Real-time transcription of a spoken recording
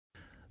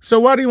So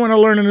why do you want to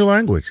learn a new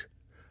language?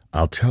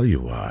 I'll tell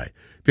you why.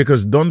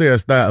 Because ¿Dónde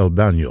está el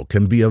baño?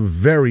 Can be a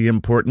very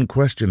important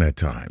question at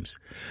times.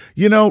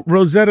 You know,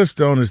 Rosetta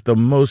Stone is the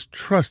most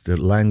trusted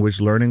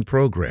language learning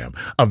program,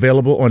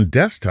 available on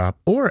desktop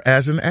or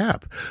as an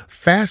app.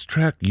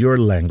 Fast-track your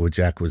language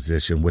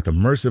acquisition with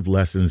immersive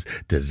lessons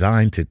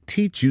designed to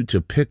teach you to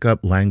pick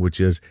up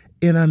languages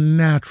in a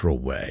natural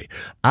way.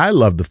 I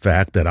love the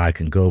fact that I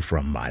can go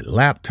from my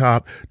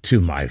laptop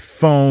to my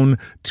phone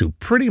to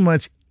pretty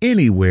much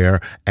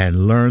anywhere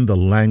and learn the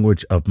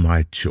language of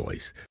my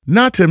choice.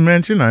 Not to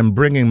mention, I'm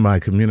bringing my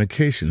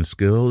communication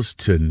skills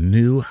to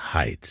new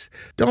heights.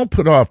 Don't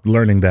put off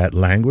learning that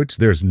language.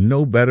 There's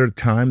no better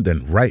time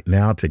than right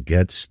now to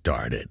get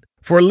started.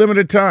 For a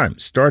limited time,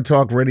 Star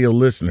Talk Radio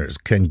listeners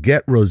can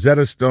get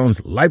Rosetta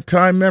Stone's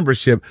lifetime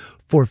membership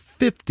for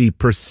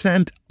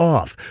 50%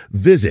 off.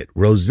 Visit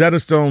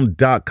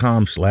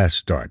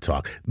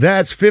rosettastone.com/StarTalk.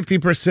 That's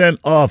 50%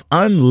 off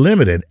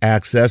unlimited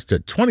access to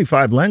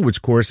 25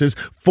 language courses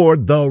for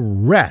the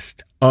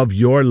rest of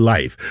your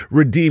life.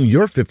 Redeem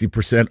your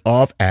 50%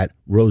 off at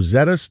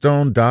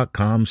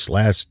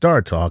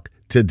rosettastone.com/StarTalk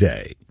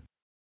today.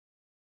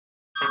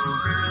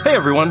 Hey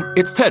everyone,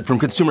 it's Ted from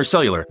Consumer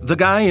Cellular, the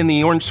guy in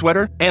the orange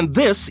sweater, and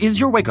this is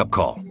your wake-up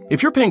call.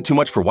 If you're paying too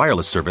much for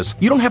wireless service,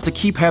 you don't have to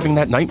keep having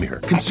that nightmare.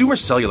 Consumer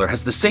Cellular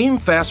has the same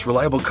fast,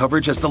 reliable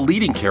coverage as the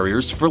leading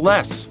carriers for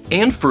less.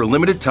 And for a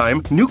limited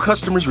time, new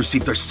customers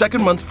receive their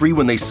second month free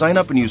when they sign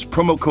up and use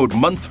promo code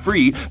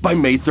MONTHFREE by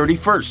May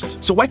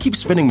 31st. So why keep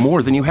spending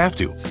more than you have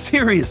to?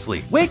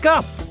 Seriously, wake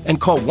up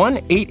and call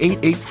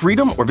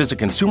 1-888-FREEDOM or visit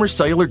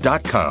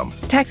consumercellular.com.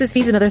 Taxes,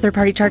 fees, and other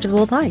third-party charges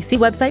will apply. See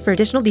website for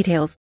additional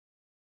details.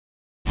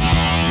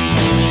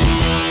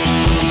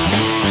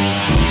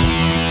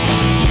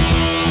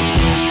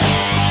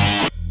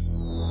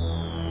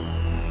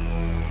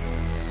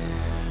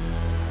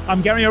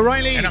 I'm Gary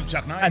O'Reilly. And I'm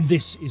Chuck Nice. And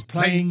this is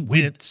Playing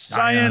with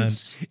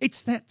Science.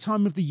 It's that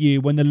time of the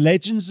year when the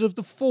legends of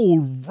the fall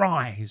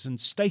rise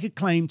and stake a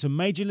claim to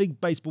Major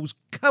League Baseball's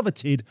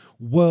coveted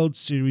World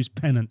Series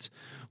pennant.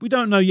 We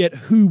don't know yet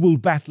who will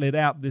battle it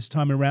out this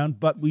time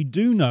around, but we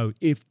do know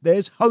if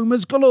there's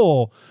homers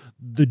galore,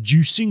 the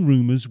juicing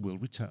rumors will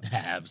return.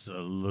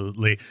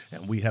 Absolutely.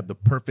 And we have the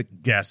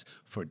perfect guest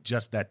for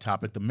just that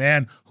topic. The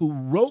man who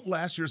wrote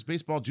last year's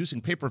baseball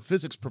juicing paper,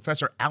 physics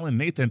professor Alan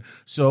Nathan.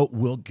 So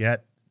we'll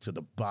get to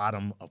the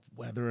bottom of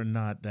whether or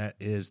not that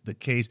is the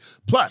case.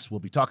 Plus, we'll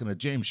be talking to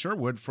James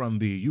Sherwood from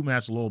the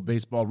UMass Lowell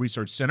Baseball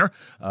Research Center.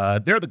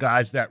 They're the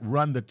guys that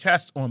run the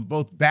tests on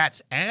both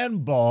bats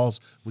and balls,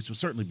 which will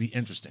certainly be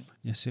interesting.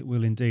 Yes, it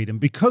will indeed. And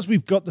because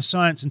we've got the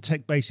science and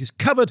tech bases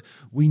covered,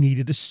 we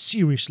needed a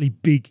seriously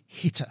big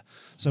hitter.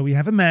 So we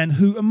have a man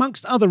who,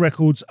 amongst other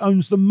records,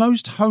 owns the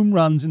most home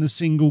runs in a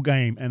single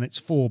game. And it's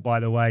 4, by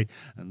the way.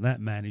 And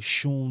that man is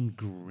Shawn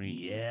Green.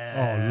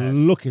 Yes. Oh,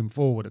 looking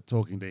forward to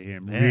talking to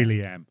him. Man.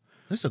 Really am.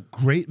 There's a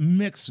great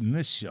mix in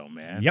this show,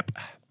 man. Yep.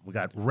 We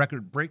got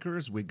record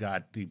breakers. We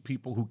got the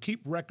people who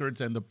keep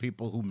records and the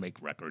people who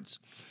make records.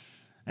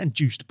 And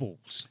juiced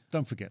balls.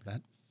 Don't forget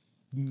that.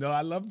 No,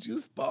 I love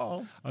juiced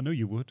balls. I knew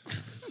you would.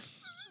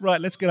 Right,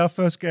 let's get our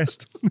first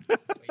guest.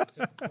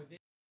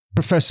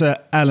 Professor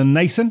Alan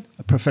Nathan,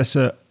 a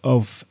professor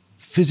of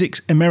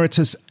physics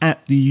emeritus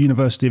at the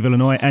University of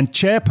Illinois and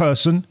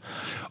chairperson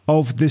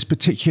of this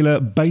particular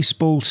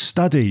baseball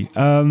study.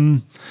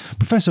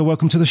 Professor,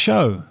 welcome to the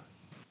show.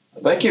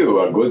 Thank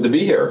you. Good to be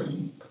here.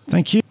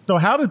 Thank you. So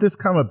how did this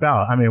come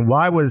about? I mean,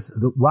 why would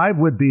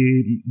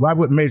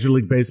Major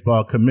League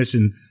Baseball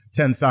commission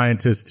 10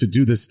 scientists to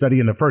do this study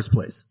in the first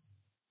place?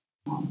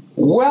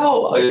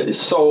 Well, I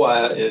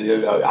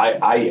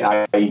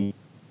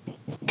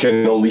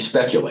can only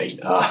speculate.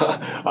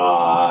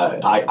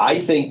 I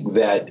think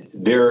that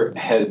there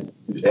had,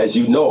 as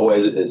you know,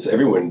 as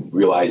everyone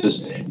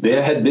realizes,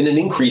 there had been an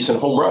increase in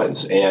home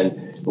runs.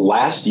 And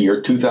last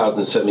year,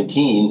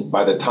 2017,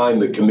 by the time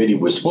the committee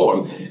was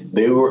formed,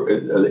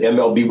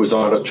 MLB was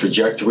on a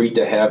trajectory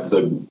to have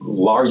the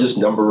largest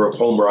number of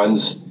home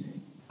runs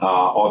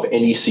of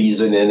any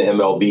season in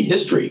MLB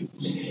history.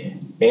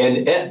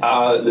 And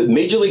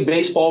Major League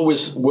Baseball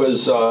was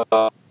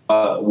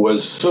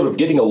sort of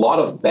getting a lot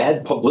of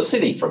bad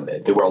publicity from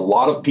it. There were a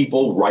lot of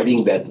people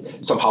writing that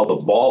somehow the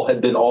ball had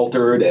been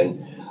altered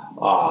and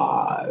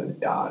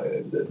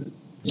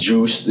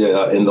juiced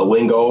in the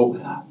lingo.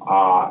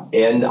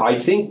 And I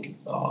think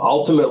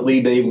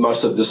ultimately they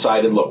must have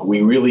decided, look,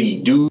 we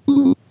really do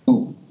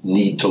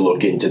need to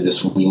look into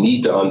this. We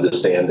need to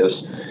understand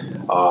this.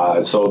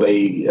 So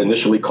they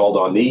initially called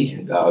on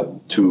me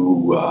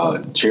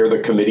to chair the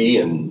committee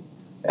and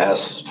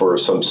asked for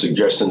some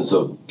suggestions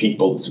of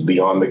people to be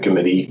on the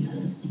committee,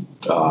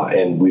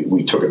 and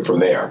we took it from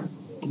there.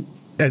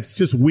 It's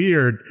just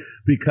weird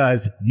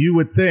because you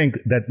would think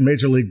that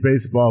Major League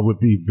Baseball would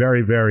be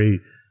very,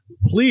 very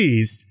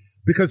pleased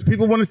because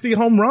people want to see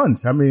home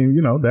runs. I mean,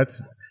 you know,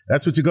 that's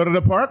what you go to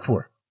the park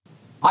for.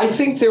 I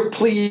think they're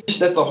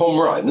pleased at the home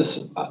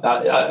runs.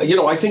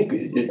 I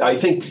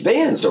think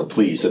fans are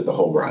pleased at the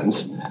home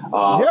runs.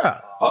 Yeah.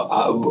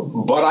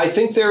 But I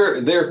think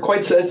they're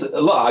quite sensitive.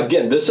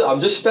 Again, I'm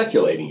just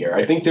speculating here.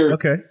 I think they're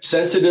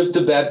sensitive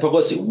to bad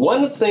publicity.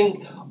 One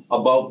thing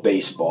about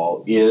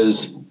baseball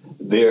is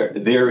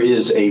there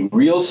is a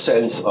real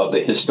sense of the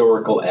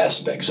historical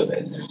aspects of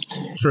it.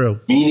 True.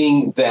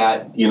 Meaning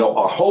that,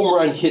 a home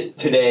run hit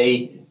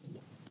today,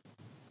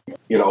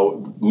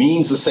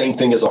 means the same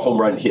thing as a home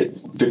run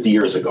hit 50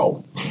 years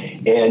ago.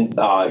 And,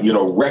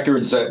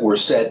 records that were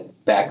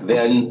set back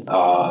then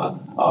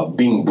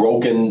being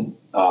broken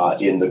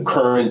in the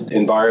current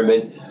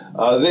environment,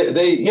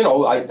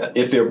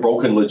 if they're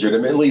broken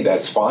legitimately,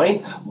 that's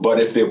fine. But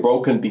if they're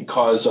broken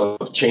because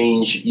of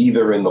change,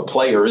 either in the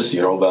players,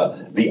 the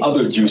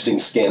other juicing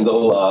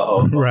scandal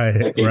of a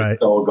decade or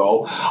so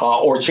ago,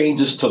 or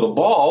changes to the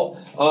ball,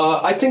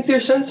 I think they're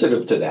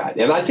sensitive to that,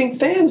 and I think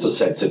fans are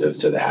sensitive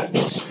to that.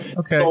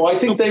 Okay. So I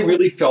think they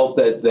really felt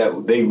that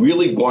they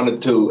really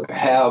wanted to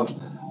have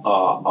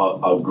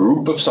a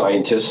group of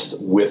scientists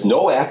with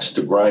no axe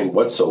to grind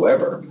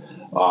whatsoever,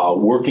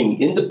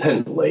 working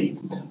independently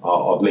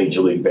of Major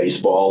League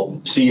Baseball,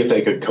 see if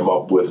they could come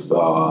up with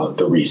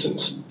the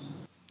reasons.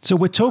 So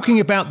we're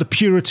talking about the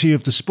purity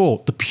of the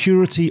sport, the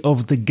purity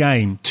of the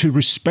game, to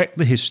respect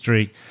the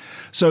history.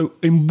 So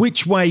in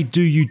which way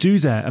do you do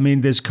that? I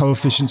mean, there's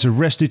coefficients of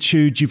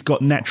restitude. You've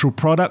got natural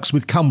products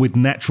come with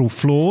natural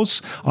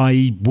flaws,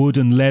 i.e. wood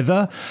and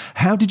leather.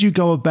 How did you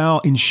go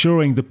about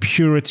ensuring the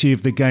purity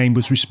of the game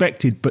was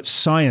respected, but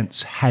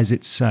science has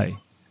its say?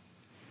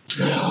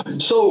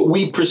 So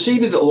we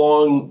proceeded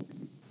along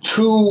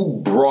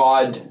two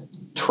broad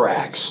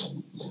tracks.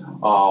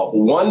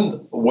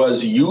 One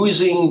was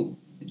using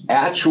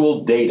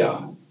actual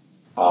data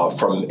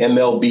from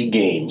MLB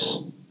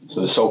games,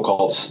 so the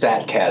so-called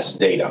StatCast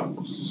data,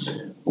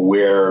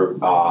 where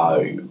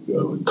a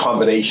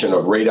combination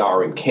of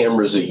radar and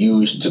cameras are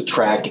used to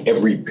track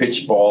every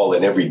pitch ball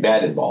and every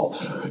batted ball.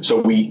 So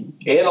we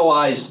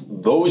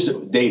analyzed those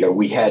data.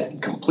 We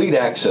had complete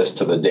access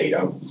to the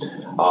data.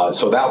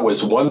 So that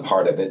was one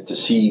part of it, to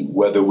see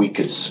whether we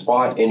could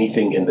spot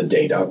anything in the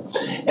data.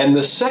 And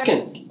the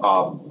second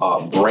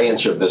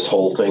branch of this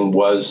whole thing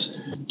was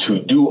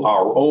to do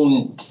our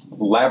own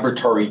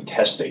laboratory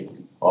testing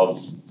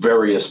of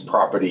various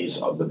properties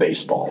of the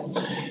baseball.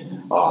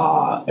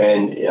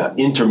 And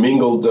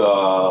intermingled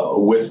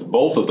with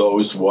both of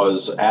those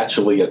was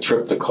actually a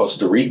trip to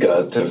Costa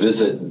Rica to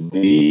visit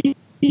the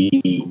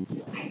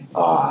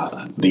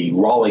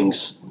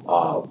Rawlings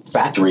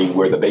factory,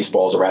 where the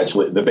baseballs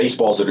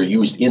that are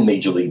used in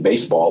Major League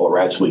Baseball are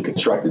actually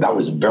constructed. That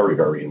was very,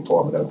 very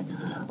informative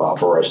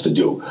for us to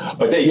do.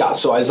 But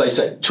so as I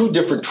said, two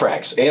different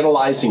tracks: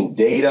 analyzing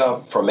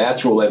data from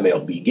actual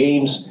MLB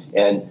games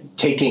and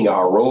taking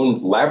our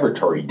own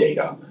laboratory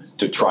data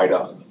to try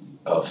to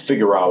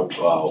figure out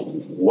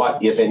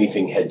what, if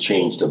anything, had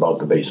changed about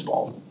the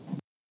baseball.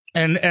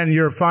 And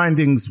your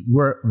findings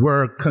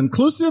were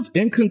conclusive,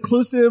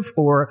 inconclusive,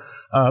 or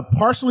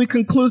partially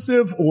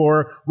conclusive,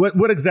 or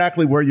what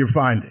exactly were your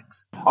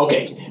findings?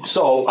 Okay,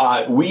 so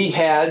we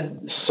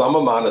had some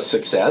amount of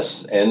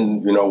success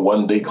and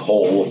one big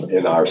hole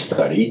in our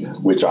study,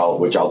 which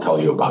I'll tell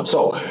you about.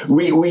 So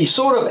we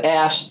sort of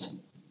asked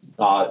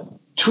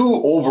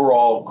two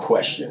overall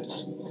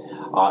questions.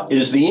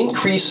 Is the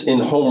increase in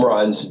home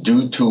runs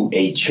due to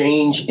a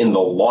change in the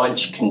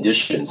launch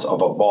conditions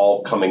of a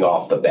ball coming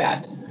off the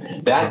bat?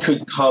 That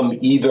could come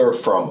either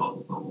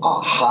from a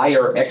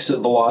higher exit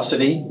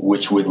velocity,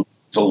 which would lead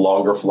to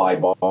longer fly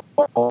balls,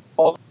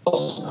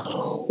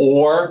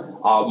 or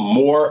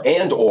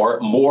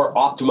more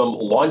optimum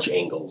launch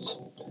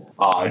angles.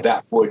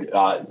 That would,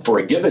 for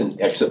a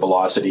given exit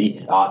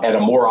velocity, at a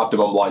more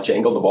optimum launch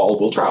angle, the ball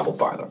will travel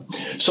farther.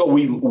 So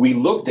we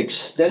looked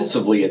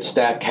extensively at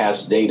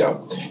StatCast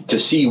data to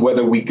see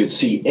whether we could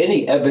see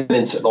any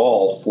evidence at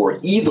all for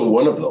either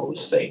one of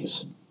those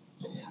things.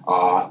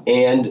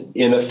 And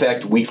in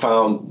effect, we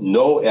found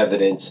no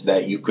evidence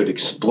that you could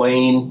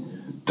explain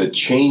the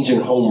change in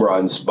home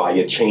runs by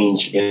a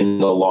change in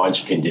the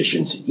launch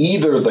conditions,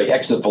 either the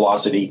exit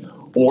velocity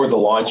or the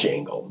launch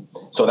angle.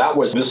 So that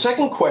was the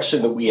second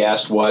question that we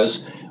asked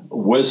was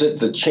it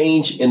the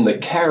change in the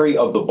carry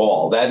of the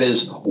ball? That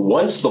is,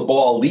 once the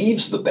ball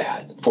leaves the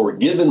bat for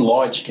given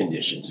launch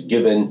conditions,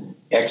 given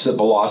exit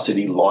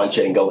velocity, launch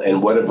angle,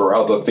 and whatever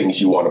other things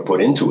you want to put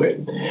into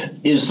it,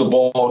 is the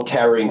ball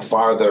carrying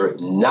farther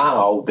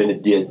now than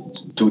it did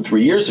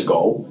 2-3 years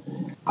ago?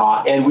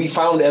 And we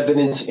found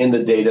evidence in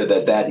the data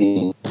that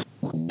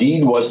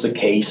indeed was the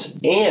case,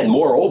 and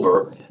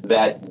moreover,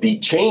 that the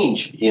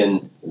change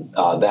in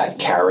that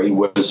carry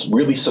was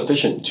really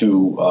sufficient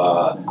to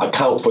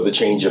account for the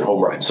change in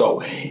home runs.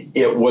 So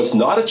it was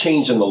not a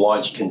change in the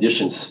launch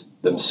conditions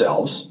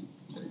themselves.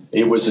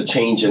 It was a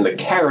change in the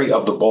carry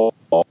of the ball.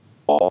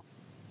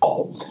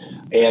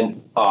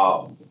 And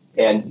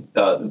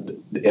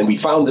we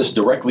found this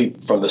directly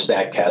from the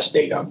StatCast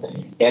data,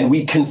 and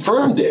we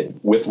confirmed it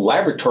with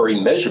laboratory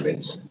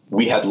measurements.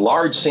 We had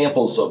large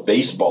samples of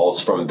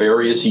baseballs from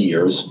various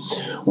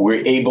years.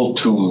 We're able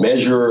to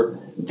measure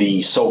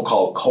the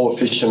so-called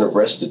coefficient of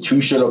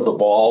restitution of the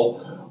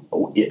ball,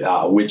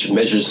 which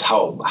measures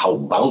how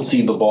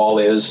bouncy the ball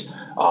is.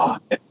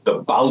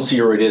 The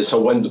bouncier it is.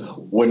 So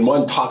when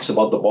one talks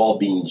about the ball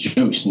being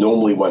juiced,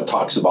 normally one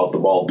talks about the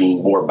ball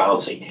being more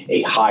bouncy,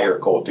 a higher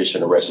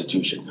coefficient of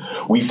restitution.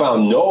 We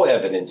found no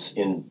evidence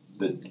in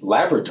the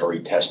laboratory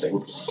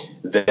testing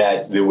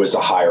that there was a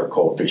higher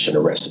coefficient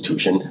of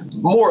restitution,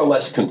 more or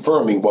less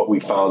confirming what we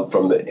found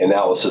from the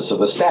analysis of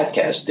the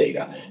StatCast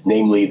data,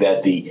 namely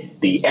that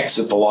the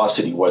exit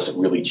velocity wasn't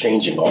really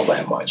changing all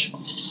that much.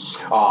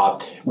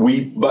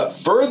 But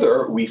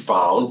further, we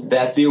found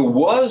that there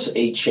was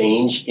a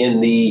change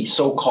in the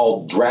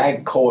so-called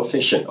drag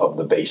coefficient of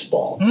the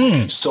baseball.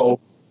 So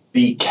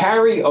the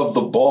carry of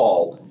the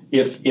ball,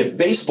 if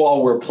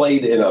baseball were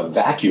played in a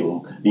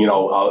vacuum,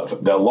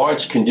 the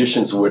launch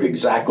conditions would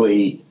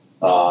exactly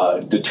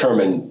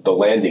determine the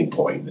landing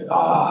point.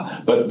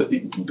 But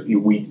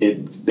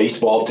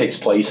baseball takes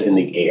place in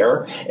the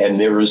air, and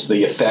there is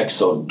the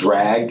effects of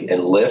drag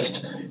and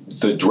lift.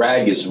 The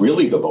drag is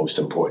really the most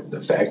important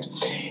effect.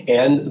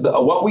 And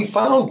what we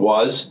found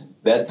was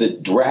that the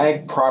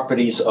drag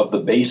properties of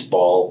the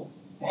baseball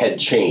had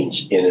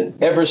changed in an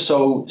ever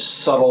so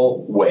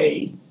subtle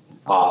way,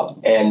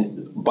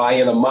 and by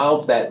an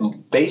amount that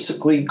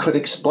basically could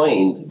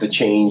explain the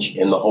change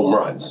in the home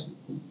runs.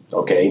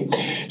 Okay,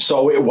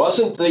 so it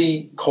wasn't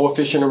the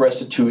coefficient of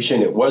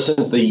restitution. It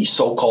wasn't the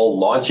so-called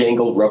launch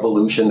angle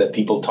revolution that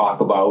people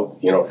talk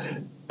about,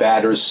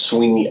 batters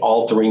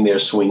altering their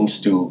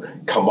swings to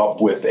come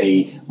up with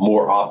a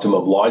more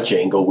optimum launch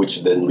angle,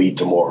 which then lead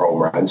to more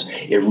home runs.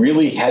 It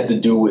really had to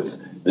do with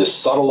this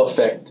subtle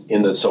effect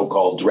in the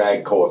so-called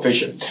drag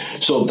coefficient.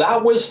 So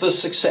that was the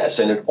success,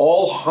 and it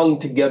all hung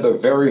together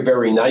very,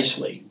 very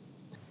nicely.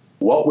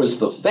 What was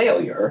the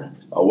failure?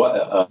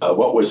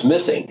 What was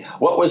missing?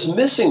 What was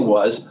missing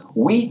was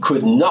we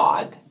could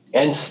not,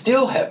 and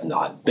still have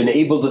not, been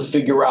able to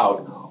figure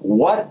out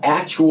what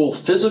actual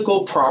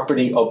physical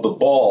property of the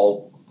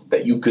ball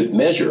that you could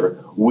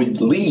measure would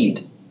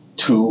lead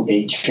to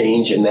a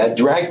change in that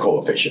drag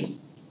coefficient.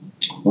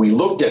 We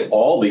looked at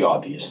all the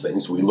obvious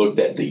things. We looked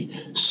at the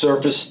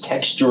surface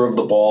texture of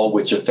the ball,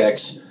 which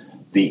affects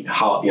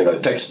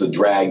affects the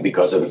drag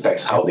because it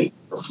affects how the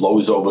air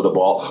flows over the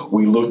ball.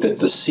 We looked at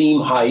the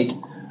seam height.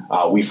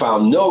 We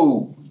found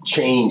no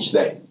change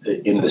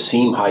in the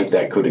seam height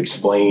that could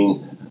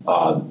explain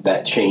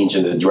that change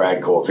in the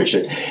drag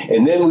coefficient.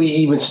 And then we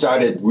even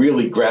started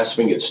really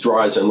grasping at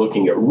straws and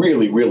looking at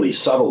really, really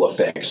subtle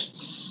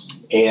effects.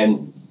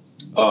 And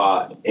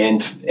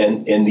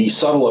these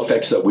subtle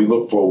effects that we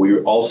look for, we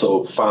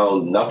also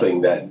found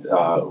nothing that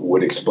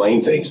would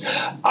explain things.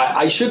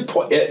 I should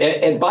point,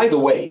 and by the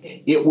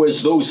way, it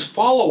was those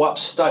follow-up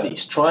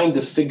studies trying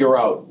to figure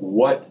out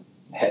what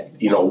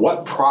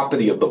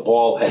property of the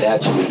ball had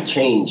actually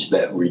changed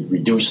that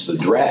reduced the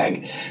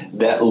drag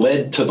that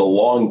led to the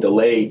long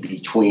delay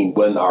between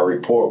when our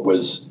report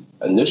was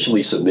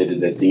initially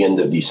submitted at the end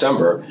of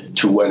December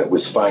to when it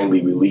was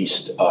finally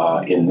released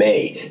in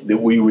May.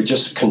 That we were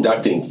just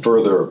conducting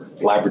further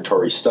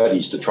laboratory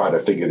studies to try to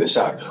figure this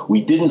out.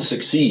 We didn't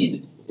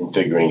succeed in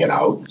figuring it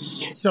out.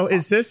 So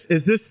is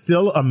this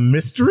still a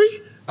mystery?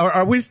 Or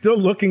are we still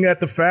looking at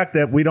the fact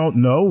that we don't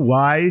know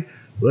why?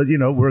 Well,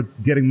 we're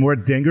getting more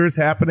dingers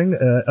happening.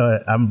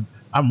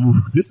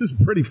 This is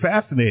pretty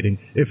fascinating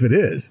if it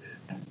is.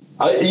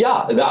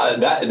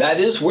 That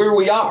is where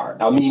we are.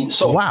 I mean,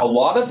 wow. A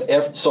lot of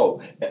effort.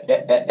 So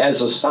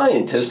as a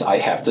scientist, I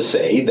have to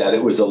say that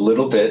it was a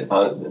little bit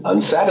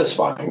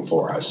unsatisfying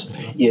for us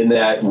in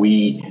that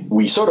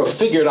we sort of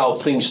figured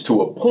out things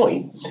to a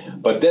point,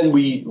 but then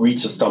we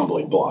reached a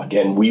stumbling block,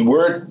 and we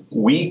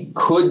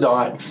could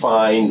not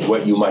find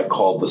what you might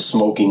call the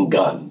smoking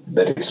gun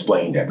that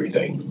explained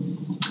everything.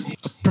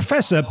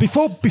 Professor,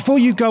 before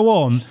you go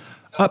on,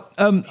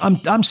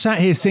 I'm sat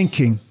here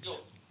thinking,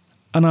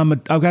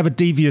 and I'll have a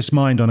devious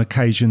mind on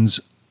occasions.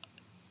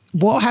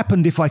 What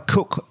happened if I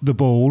cook the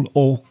ball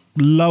or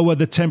lower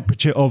the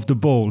temperature of the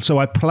ball? So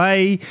I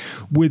play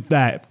with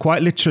that,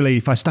 quite literally.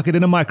 If I stuck it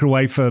in a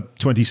microwave for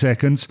 20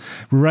 seconds,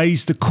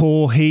 raise the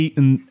core heat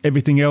and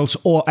everything else,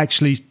 or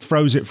actually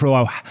froze it for a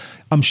while.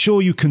 I'm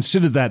sure you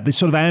consider that, the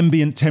sort of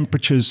ambient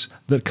temperatures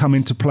that come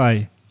into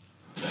play.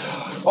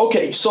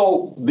 Okay,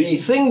 so the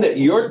thing that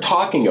you're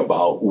talking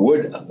about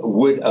would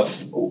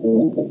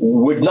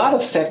not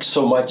affect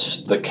so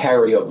much the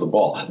carry of the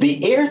ball.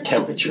 The air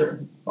temperature,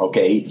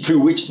 through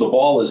which the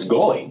ball is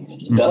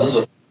going, does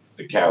affect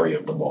the carry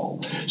of the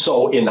ball.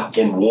 So in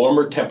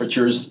warmer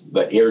temperatures,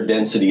 the air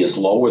density is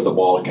lower, the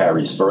ball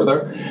carries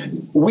further.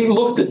 We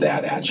looked at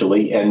that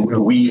actually, and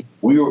we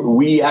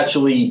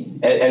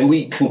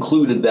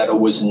concluded that it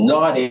was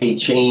not a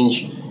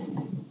change.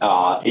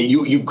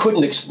 You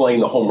couldn't explain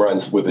the home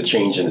runs with a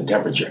change in the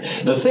temperature.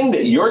 The thing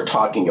that you're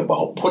talking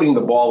about, putting the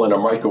ball in a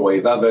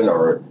microwave oven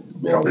or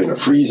in a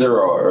freezer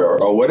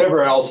or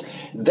whatever else,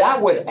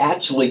 that would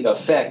actually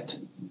affect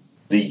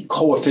the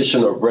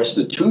coefficient of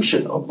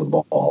restitution of the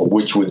ball,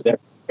 which would then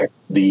affect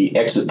the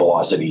exit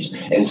velocities.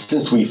 And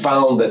since we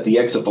found that the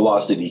exit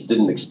velocities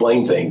didn't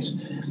explain things,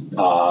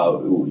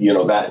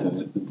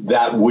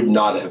 that would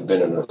not have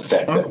been an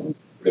effect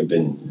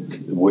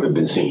would have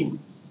been seen.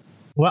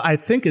 Well, I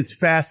think it's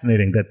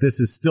fascinating that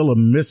this is still a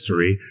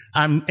mystery.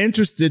 I'm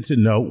interested to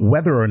know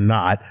whether or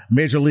not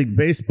Major League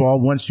Baseball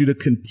wants you to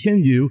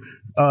continue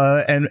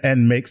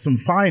and make some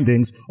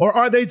findings, or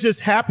are they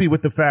just happy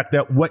with the fact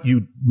that what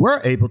you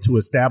were able to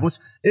establish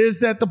is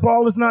that the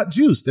ball is not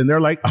juiced, and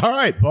they're like, all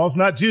right, ball's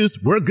not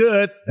juiced, we're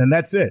good, and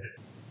that's it.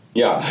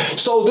 Yeah.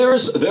 So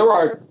there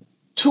are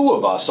two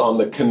of us on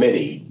the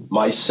committee,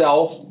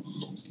 myself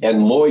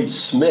and Lloyd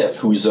Smith,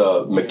 who's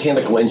a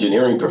mechanical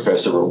engineering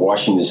professor at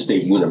Washington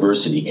State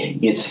University.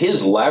 It's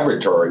his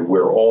laboratory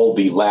where all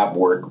the lab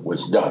work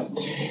was done.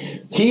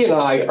 He and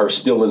I are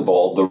still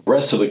involved. The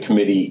rest of the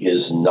committee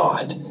is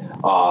not.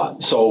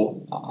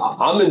 So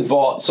I'm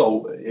involved.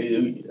 So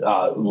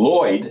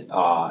Lloyd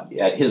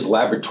at his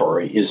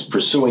laboratory is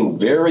pursuing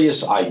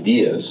various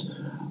ideas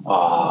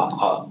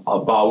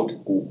about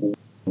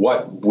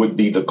what would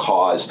be the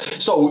cause.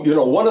 So,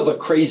 one of the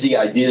crazy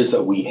ideas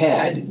that we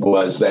had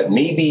was that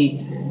maybe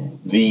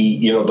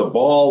the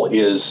ball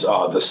is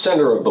the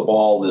center of the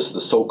ball is the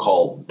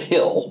so-called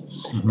pill.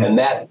 Mm-hmm.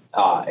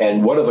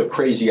 And one of the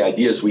crazy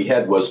ideas we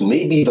had was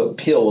maybe the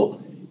pill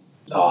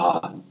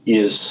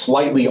is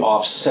slightly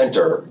off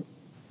center,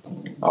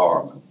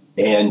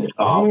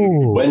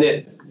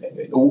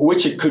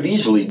 which it could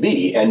easily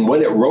be. And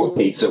when it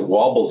rotates, it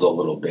wobbles a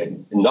little bit,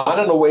 not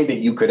in a way that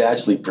you could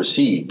actually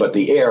perceive, but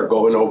the air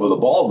going over the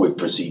ball would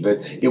perceive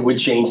it. It would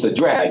change the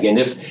drag. And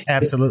if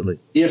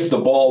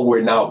the ball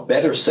were now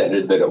better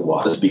centered than it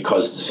was,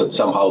 because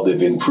somehow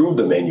they've improved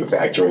the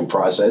manufacturing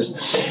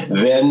process,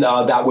 then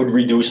that would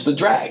reduce the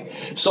drag.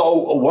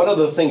 So one of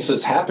the things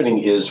that's happening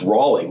is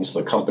Rawlings,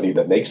 the company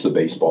that makes the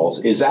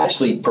baseballs, is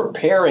actually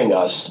preparing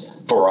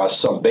for us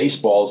some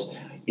baseballs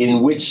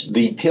in which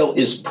the pill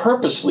is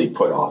purposely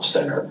put off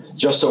center,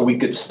 just so we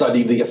could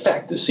study the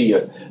effect to see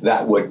if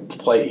that would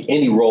play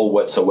any role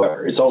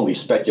whatsoever. It's only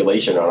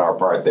speculation on our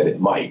part that it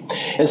might.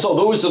 And so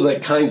those are the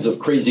kinds of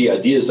crazy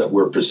ideas that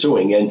we're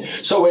pursuing. And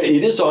so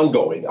it is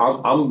ongoing.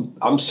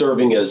 I'm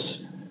serving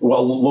as,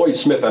 Lloyd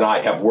Smith and I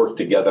have worked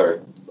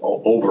together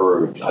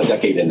over a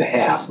decade and a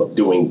half of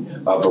doing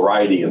a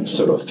variety of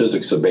sort of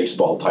physics of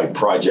baseball type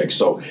projects.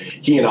 So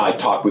he and I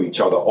talk with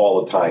each other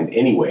all the time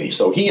anyway.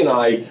 So he and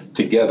I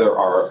together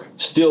are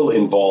still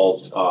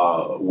involved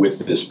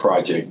with this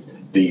project.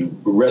 The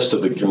rest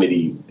of the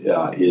committee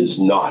is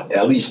not,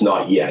 at least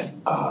not yet,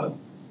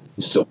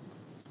 still.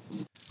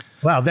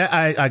 Wow, that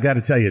I got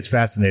to tell you, it's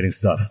fascinating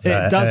stuff.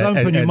 It does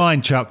open your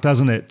mind, Chuck,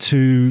 doesn't it,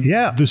 to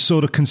the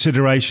sort of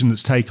consideration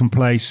that's taken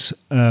place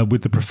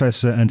with the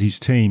professor and his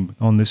team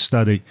on this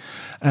study.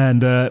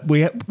 And I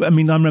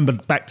remember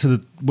back to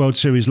the World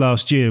Series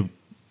last year,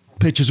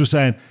 pitchers were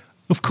saying,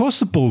 of course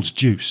the ball's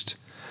juiced.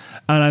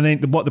 And I think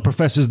that what the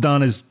professor's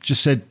done is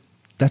just said,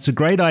 that's a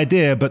great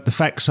idea, but the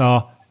facts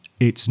are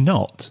it's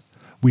not.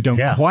 We don't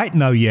quite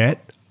know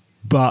yet,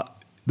 but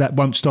that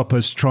won't stop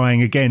us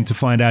trying again to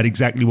find out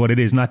exactly what it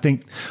is. And I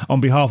think on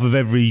behalf of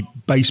every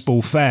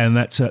baseball fan,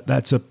 that's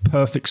a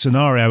perfect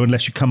scenario,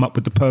 unless you come up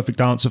with the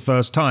perfect answer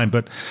first time.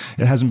 But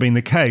it hasn't been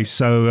the case.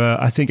 So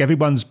I think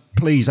everyone's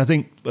pleased. I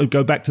think I'll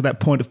go back to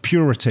that point of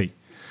purity.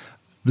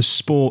 The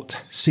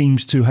sport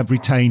seems to have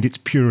retained its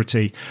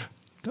purity,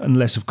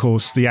 unless, of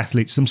course, the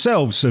athletes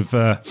themselves have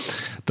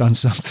done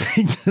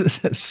something to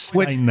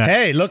stain that.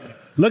 Hey,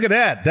 Look at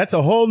that. That's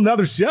a whole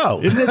nother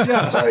show. Isn't it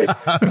just? Right.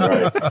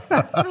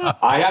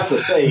 I have to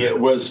say,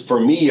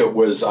 for me, it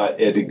was an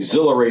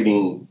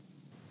exhilarating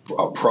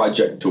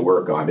project to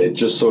work on. It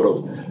just sort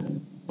of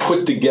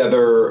put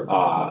together,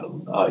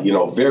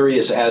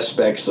 various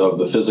aspects of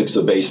the physics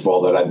of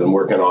baseball that I've been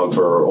working on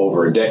for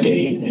over a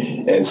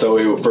decade. And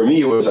so for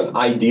me, it was an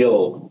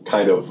ideal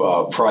kind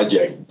of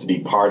project to be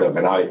part of.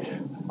 And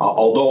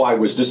although I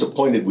was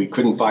disappointed we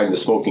couldn't find the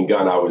smoking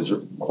gun, I was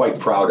quite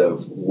proud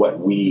of what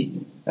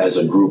we as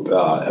a group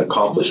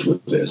accomplished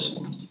with this.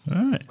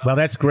 All right. Well,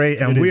 that's great,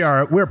 and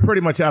we're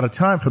pretty much out of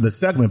time for this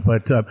segment.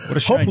 But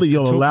hopefully,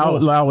 you'll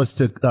allow us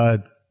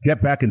to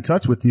get back in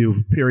touch with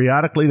you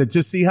periodically to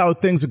just see how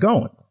things are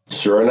going.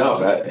 Sure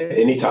enough,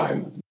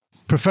 anytime.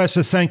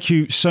 Professor, thank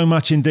you so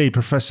much indeed,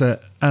 Professor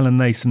Alan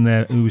Nathan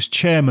there, who was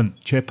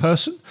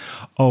chairperson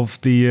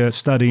of the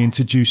study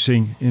into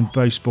juicing in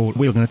baseball.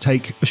 We're going to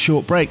take a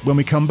short break. When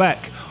we come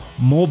back,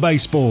 more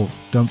baseball.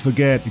 Don't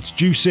forget, it's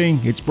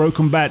juicing, it's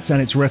broken bats,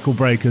 and it's record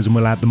breakers, and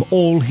we'll have them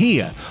all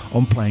here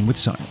on Playing with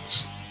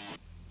Science.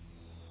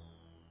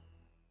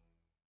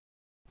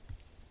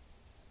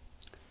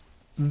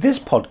 This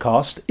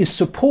podcast is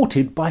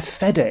supported by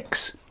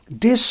FedEx.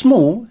 Dear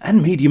small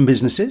and medium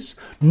businesses,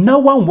 no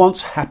one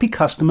wants happy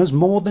customers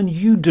more than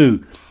you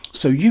do.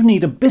 So you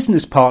need a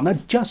business partner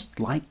just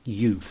like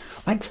you,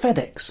 like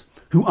FedEx,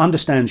 who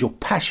understands your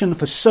passion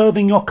for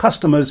serving your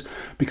customers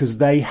because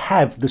they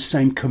have the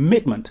same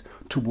commitment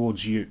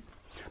towards you.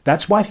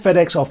 That's why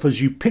FedEx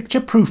offers you picture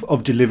proof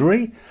of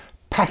delivery,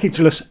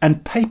 packageless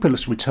and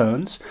paperless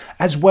returns,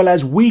 as well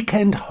as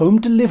weekend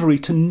home delivery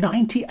to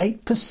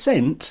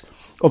 98%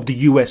 of the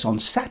US on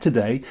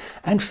Saturday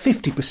and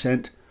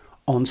 50%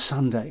 on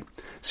Sunday.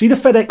 See the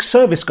FedEx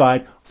service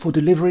guide for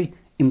delivery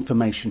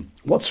information.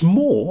 What's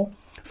more,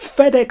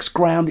 FedEx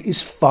Ground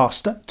is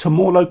faster to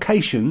more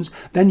locations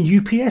than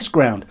UPS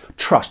Ground.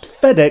 Trust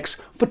FedEx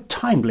for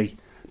timely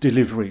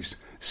deliveries.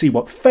 See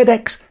what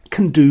FedEx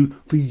can do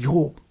for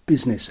your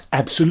business.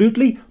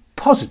 Absolutely,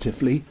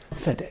 positively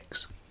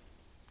FedEx.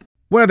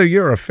 Whether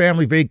you're a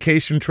family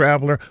vacation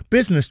traveler,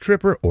 business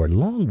tripper, or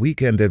long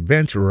weekend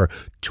adventurer,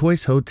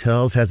 Choice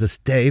Hotels has a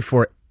stay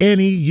for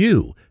any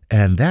you.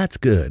 And that's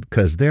good,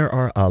 because there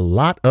are a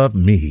lot of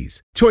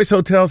me's. Choice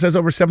Hotels has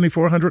over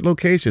 7,400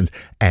 locations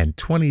and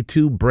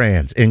 22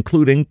 brands,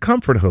 including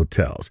Comfort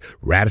Hotels,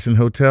 Radisson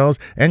Hotels,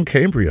 and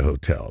Cambria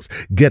Hotels.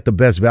 Get the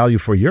best value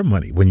for your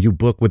money when you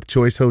book with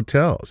Choice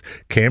Hotels.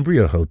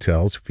 Cambria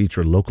Hotels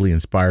feature locally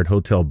inspired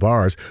hotel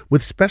bars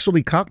with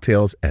specialty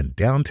cocktails and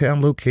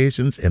downtown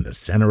locations in the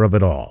center of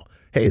it all.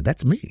 Hey,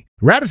 that's me.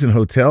 Radisson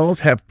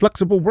Hotels have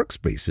flexible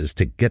workspaces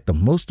to get the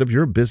most of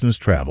your business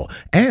travel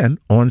and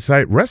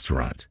on-site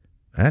restaurants.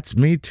 That's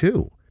me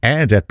too.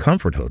 And at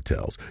Comfort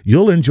Hotels,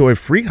 you'll enjoy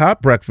free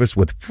hot breakfast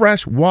with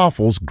fresh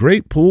waffles,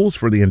 great pools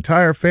for the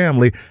entire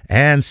family,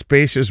 and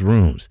spacious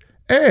rooms.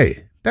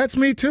 Hey, that's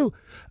me too.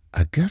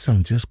 I guess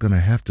I'm just going to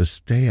have to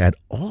stay at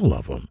all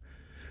of them.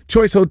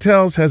 Choice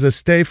Hotels has a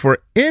stay for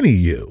any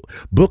you.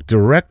 Book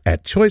direct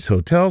at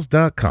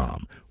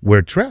choicehotels.com,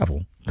 where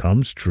travel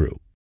comes true.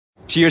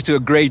 Cheers to a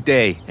great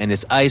day and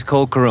this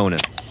ice-cold Corona.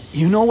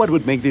 You know what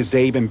would make this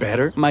day even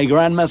better? My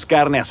grandma's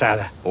carne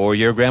asada. Or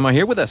your grandma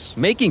here with us,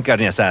 making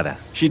carne asada.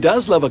 She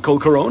does love a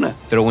cold Corona.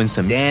 Throw in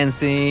some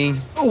dancing.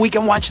 Oh, we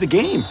can watch the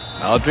game.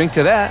 I'll drink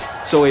to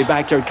that. So a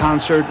backyard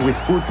concert with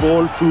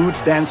football, food,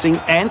 dancing,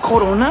 and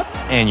Corona?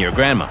 And your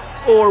grandma.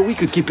 Or we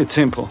could keep it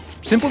simple.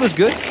 Simple is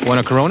good. Want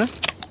a Corona?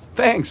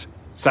 Thanks.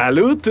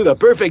 Salud to the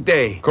perfect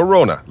day.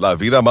 Corona, la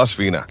vida más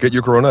fina. Get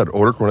your Corona at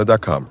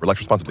ordercorona.com.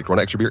 Relax responsibly.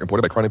 Corona Extra Beer,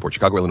 imported by Crown Import,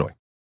 Chicago, Illinois.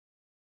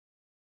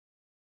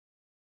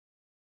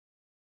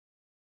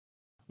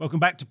 Welcome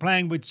back to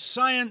Playing with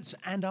Science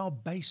and our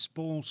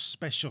baseball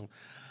special.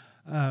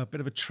 A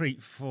bit of a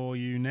treat for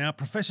you now.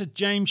 Professor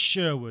James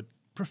Sherwood,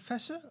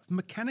 Professor of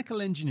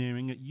Mechanical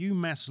Engineering at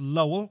UMass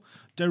Lowell,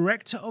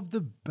 Director of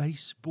the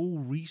Baseball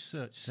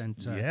Research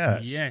Center.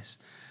 Yes.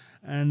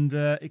 And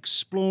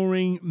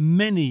exploring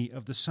many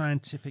of the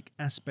scientific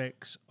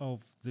aspects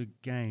of the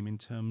game in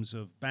terms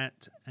of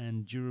bat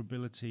and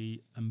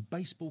durability and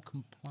baseball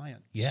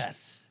compliance.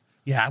 Yes.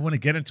 Yeah, I want to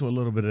get into a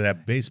little bit of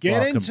that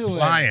baseball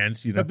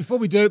compliance. But before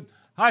we do,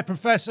 hi,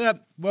 Professor.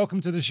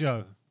 Welcome to the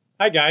show.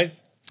 Hi,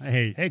 guys.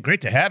 Hey,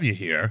 great to have you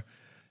here.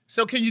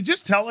 So can you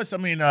just tell us,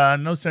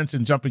 no sense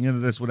in jumping into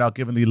this without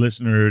giving the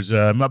listeners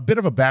a bit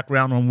of a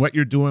background on what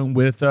you're doing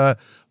with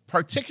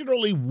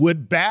particularly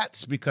wood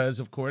bats, because,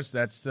 of course,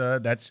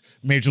 that's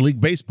Major League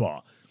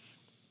Baseball.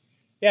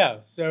 Yeah,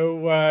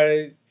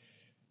 so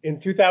in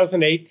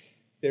 2008,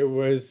 there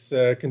was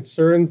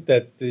concern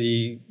that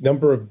the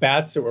number of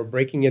bats that were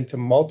breaking into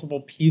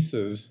multiple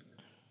pieces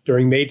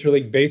during Major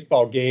League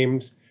Baseball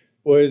games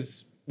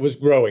was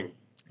growing.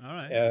 All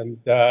right. And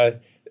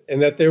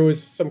that there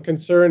was some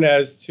concern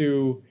as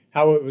to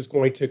how it was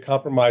going to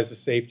compromise the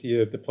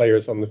safety of the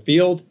players on the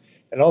field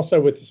and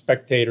also with the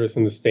spectators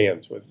in the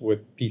stands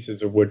with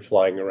pieces of wood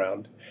flying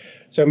around.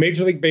 So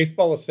Major League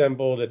Baseball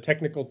assembled a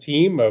technical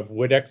team of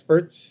wood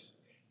experts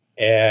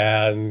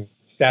and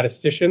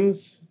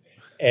statisticians.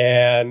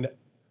 And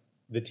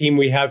the team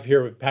we have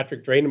here with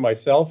Patrick Drain and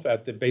myself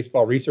at the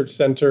Baseball Research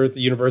Center at the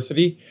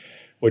university,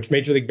 which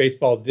Major League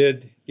Baseball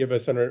did give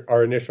us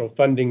our initial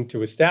funding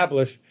to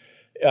establish,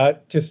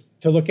 just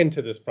to look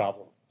into this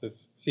problem, to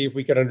see if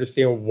we could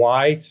understand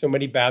why so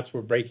many bats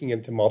were breaking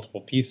into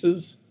multiple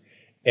pieces,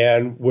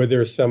 and were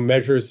there some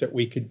measures that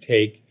we could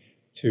take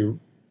to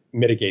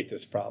mitigate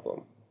this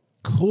problem.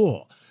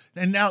 Cool.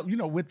 And now,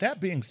 with that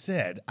being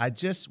said,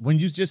 when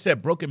you just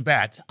said broken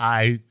bats,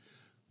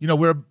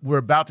 we're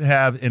about to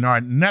have in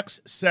our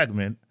next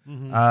segment,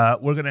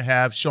 we're going to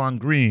have Shawn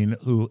Green,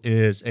 who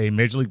is a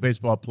Major League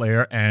Baseball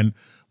player and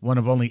one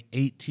of only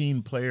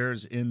 18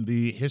 players in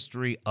the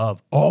history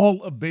of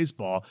all of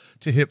baseball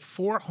to hit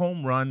 4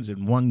 home runs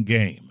in one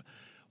game.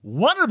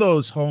 One of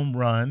those home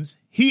runs,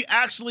 he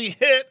actually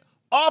hit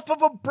off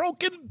of a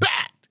broken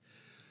bat.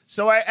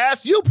 So I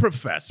asked you,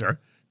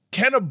 Professor,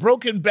 can a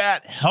broken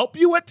bat help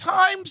you at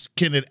times?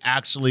 Can it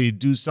actually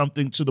do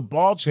something to the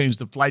ball, change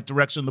the flight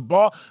direction of the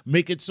ball,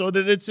 make it so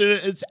that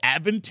it's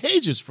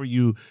advantageous for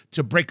you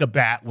to break a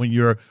bat when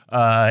you're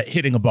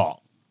hitting a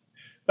ball?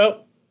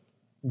 Well,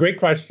 great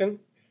question.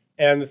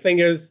 And the thing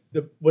is,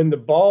 when the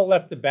ball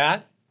left the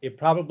bat, it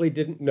probably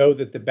didn't know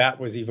that the bat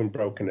was even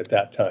broken at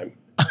that time.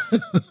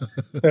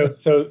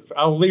 So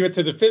I'll leave it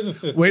to the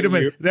physicist. Wait a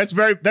minute. That's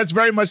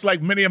very much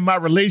like many of my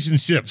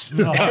relationships.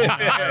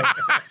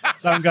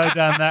 Don't go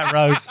down that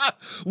road.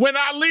 When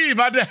I leave,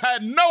 I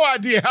had no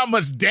idea how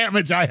much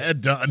damage I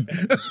had done.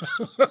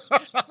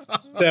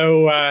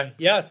 So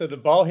the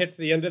ball hits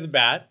the end of the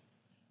bat.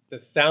 The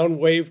sound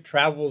wave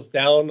travels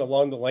down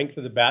along the length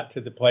of the bat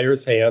to the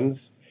player's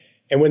hands.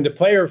 And when the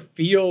player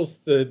feels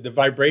the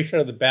vibration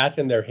of the bat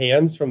in their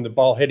hands from the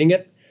ball hitting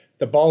it,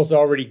 the ball's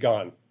already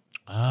gone.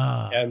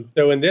 And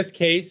so in this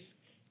case,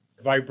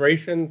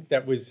 vibration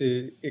that was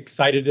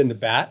excited in the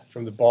bat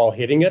from the ball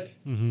hitting it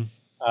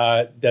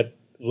that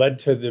led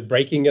to the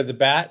breaking of the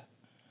bat.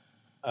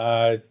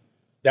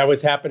 That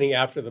was happening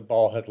after the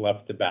ball had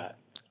left the bat.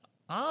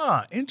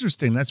 Ah,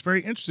 interesting. That's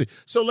very interesting.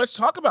 So let's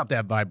talk about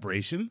that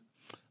vibration.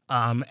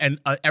 And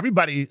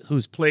everybody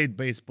who's played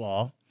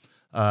baseball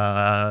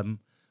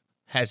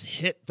has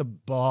hit the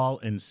ball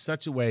in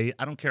such a way,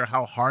 I don't care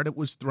how hard it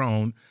was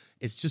thrown,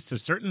 it's just a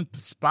certain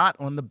spot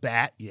on the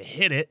bat, you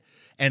hit it,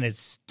 and it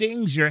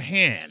stings your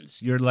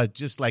hands. You're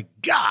just like,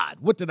 God,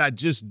 what did I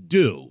just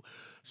do?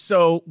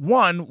 So,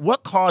 one,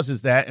 what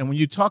causes that? And when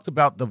you talked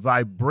about the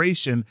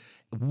vibration,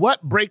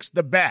 what breaks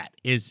the bat?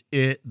 Is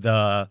it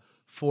the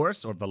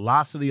force or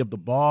velocity of the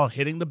ball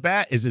hitting the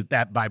bat? Is it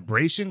that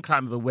vibration,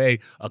 kind of the way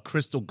a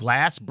crystal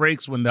glass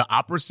breaks when the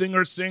opera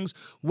singer sings?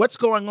 What's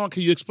going on?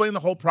 Can you explain the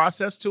whole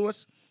process to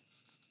us?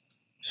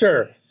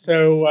 Sure.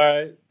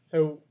 So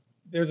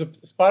there's a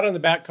spot on the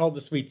bat called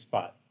the sweet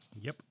spot.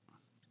 Yep.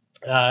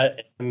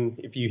 And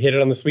if you hit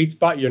it on the sweet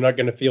spot, you're not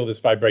going to feel this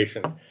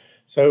vibration.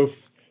 So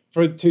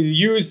to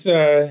use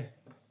an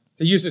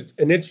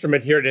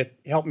instrument here to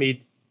help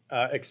me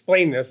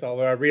explain this,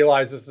 although I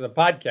realize this is a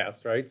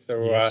podcast, right?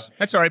 So yes.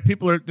 That's all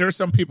right. There are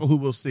some people who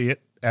will see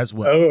it as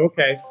well. Oh,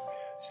 okay.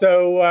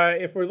 So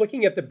if we're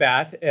looking at the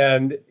bat,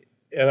 and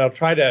I'll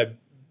try to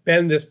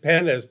bend this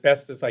pen as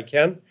best as I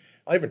can.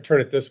 I'll even turn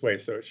it this way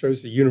so it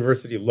shows the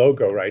university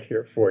logo right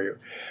here for you.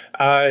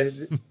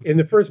 In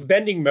the first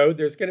bending mode,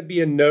 there's going to be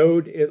a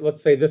node.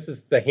 Let's say this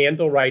is the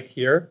handle right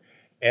here,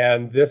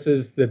 and this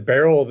is the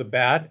barrel of the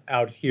bat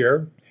out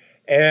here.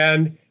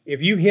 And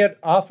if you hit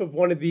off of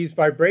one of these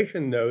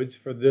vibration nodes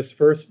for this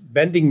first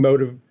bending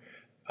mode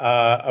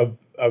of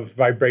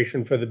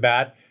vibration for the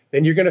bat,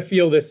 then you're going to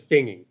feel this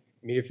stinging.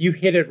 I mean, if you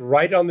hit it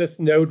right on this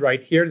node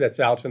right here that's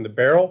out in the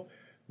barrel,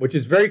 which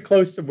is very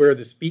close to where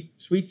the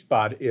sweet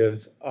spot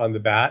is on the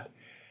bat,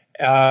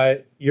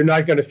 you're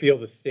not going to feel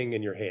the sting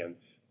in your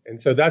hands.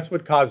 And so that's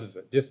what causes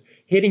it. Just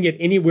hitting it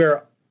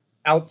anywhere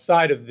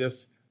outside of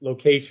this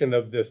location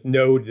of this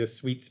node, this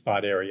sweet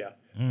spot area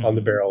on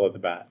the barrel of the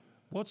bat.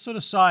 What sort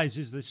of size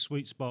is this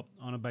sweet spot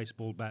on a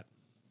baseball bat?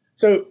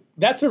 So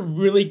that's a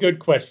really good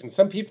question.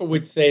 Some people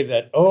would say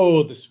that,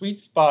 the sweet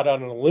spot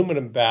on an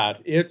aluminum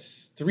bat,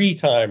 it's 3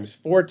 times,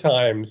 4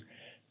 times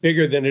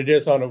bigger than it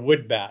is on a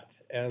wood bat.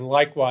 And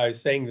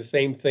likewise, saying the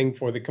same thing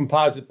for the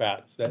composite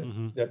bats that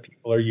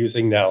people are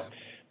using now.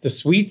 The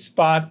sweet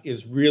spot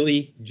is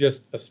really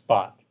just a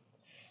spot.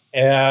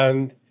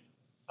 And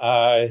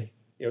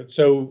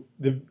so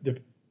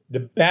the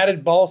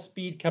batted ball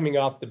speed coming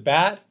off the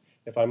bat,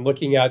 if I'm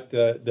looking at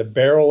the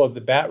barrel of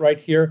the bat right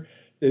here,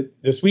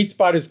 the sweet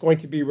spot is going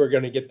to be we're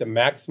going to get the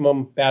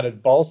maximum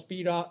batted ball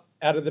speed out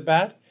of the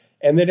bat.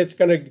 And then it's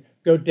going to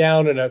go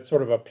down in a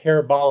sort of a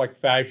parabolic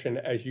fashion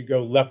as you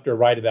go left or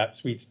right of that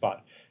sweet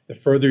spot. The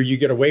further you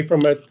get away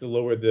from it, the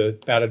lower the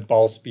batted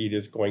ball speed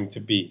is going to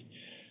be.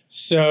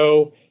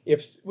 So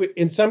if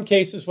in some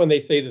cases when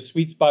they say the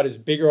sweet spot is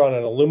bigger on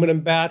an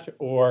aluminum bat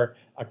or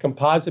a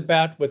composite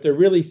bat, what they're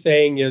really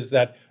saying is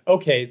that,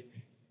 okay,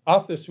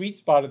 off the sweet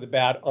spot of the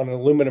bat on an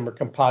aluminum or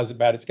composite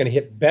bat, it's going to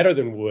hit better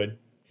than wood.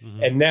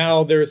 And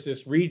now there's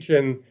this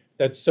region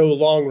that's so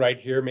long right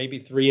here, maybe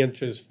 3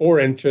 inches,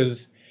 4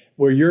 inches,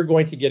 where you're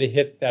going to get a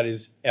hit that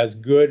is as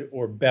good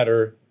or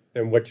better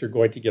than what you're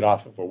going to get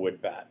off of a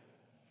wood bat.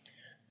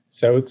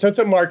 So it's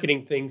a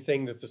marketing thing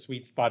saying that the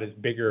sweet spot is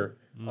bigger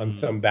on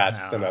some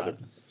bats than other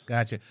bats.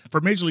 Gotcha. For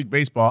Major League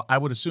Baseball, I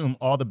would assume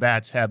all the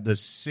bats have the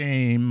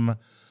same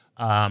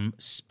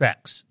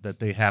specs, that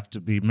they have to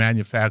be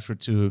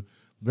manufactured to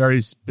very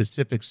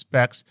specific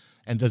specs.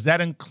 And does that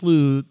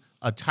include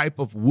a type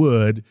of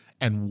wood,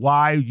 and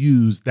why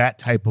use that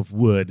type of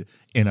wood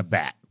in a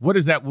bat? What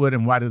is that wood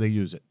and why do they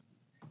use it?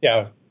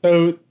 Yeah.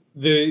 So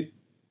the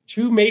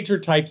 2 major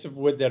types of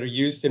wood that are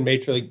used in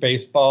Major League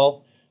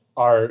Baseball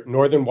are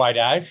northern white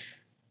ash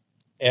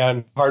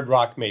and hard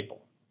rock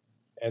maple.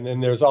 And then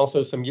there's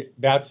also some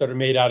bats that are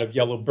made out of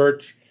yellow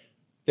birch.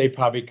 They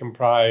probably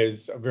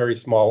comprise a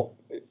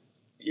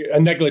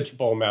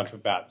negligible amount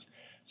of bats.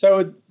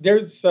 So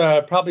there's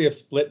probably a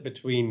split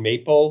between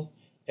maple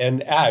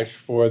and ash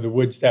for the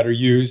woods that are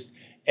used.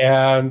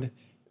 And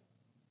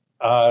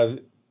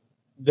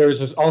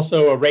there's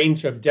also a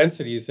range of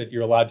densities that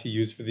you're allowed to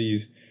use for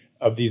these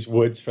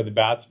woods for the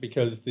bats,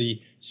 because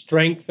the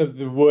strength of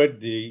the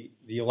wood, the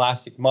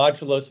elastic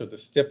modulus or the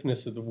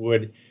stiffness of the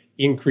wood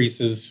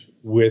increases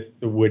with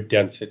the wood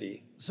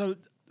density. So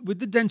with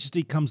the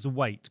density comes the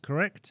weight,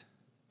 correct?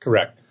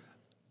 Correct.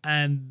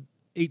 And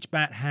each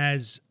bat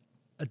has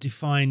a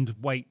defined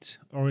weight,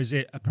 or is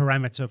it a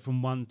parameter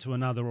from one to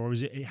another, or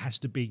is it has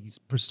to be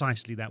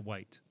precisely that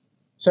weight?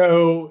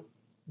 So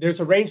there's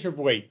a range of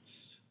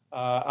weights.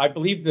 I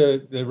believe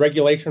the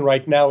regulation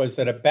right now is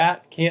that a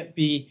bat can't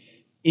be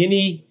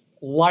any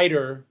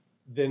lighter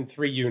than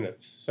 3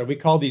 units. So we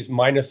call these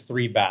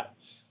 -3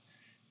 bats.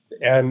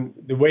 And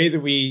the way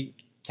that we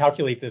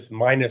calculate this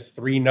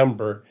 -3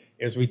 number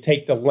is we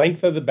take the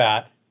length of the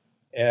bat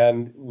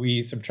and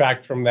we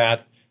subtract from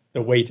that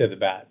the weight of the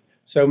bat.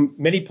 So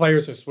many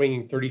players are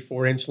swinging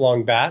 34-inch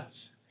long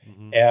bats,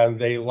 and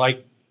they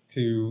like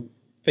to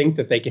think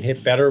that they can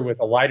hit better with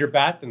a lighter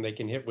bat than they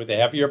can hit with a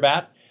heavier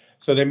bat.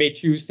 So they may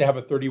choose to have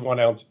a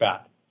 31-ounce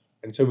bat.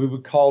 And so we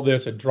would call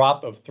this a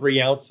drop of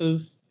 3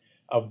 ounces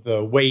of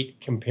the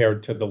weight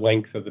compared to the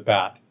length of the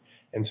bat.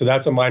 And so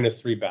that's a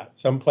 -3 bat.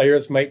 Some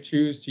players might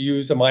choose to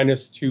use a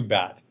 -2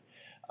 bat.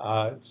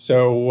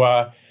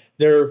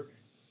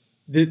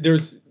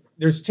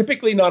 There's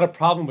typically not a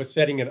problem with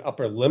setting an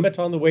upper limit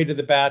on the weight of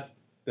the bat.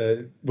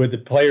 Where the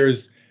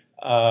players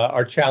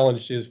are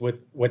challenged is with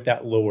what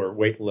that lower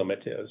weight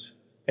limit is.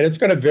 And it's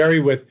going to vary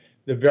with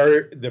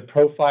the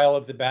profile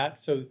of the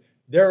bat. So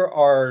there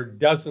are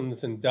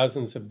dozens and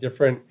dozens of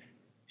different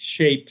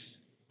shapes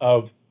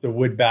of the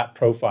wood bat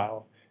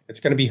profile. It's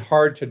going to be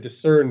hard to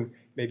discern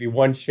maybe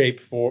one shape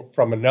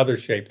from another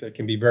shape. There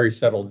can be very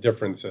subtle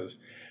differences.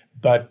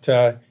 But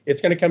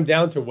it's going to come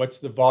down to what's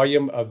the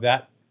volume of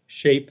that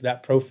shape,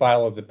 that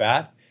profile of the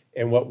bat,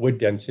 and what wood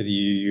density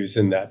you use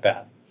in that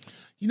bat.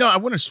 You know, I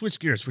want to switch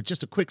gears for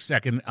just a quick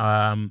second,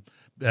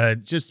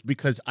 just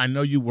because I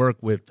know you work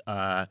with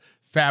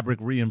fabric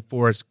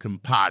reinforced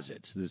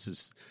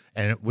composites.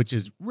 Which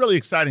is really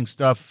exciting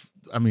stuff.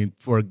 I mean,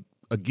 for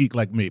a geek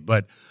like me,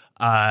 but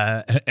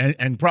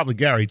and probably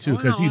Gary too,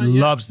 because he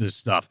loves this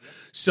stuff.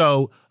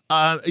 So,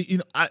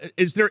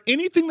 is there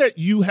anything that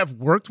you have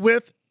worked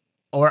with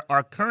or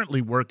are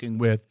currently working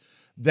with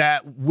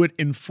that would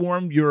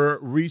inform your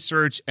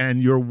research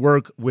and your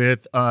work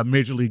with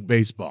Major League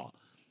Baseball?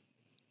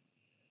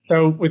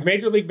 So with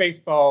Major League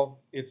Baseball,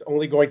 it's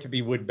only going to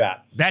be wood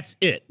bats. That's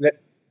it.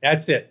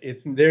 That's it.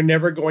 They're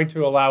never going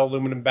to allow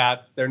aluminum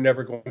bats. They're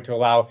never going to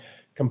allow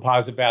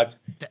composite bats.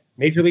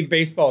 Major League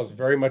Baseball is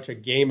very much a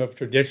game of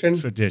tradition.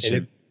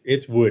 And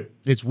it's wood.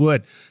 It's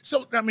wood.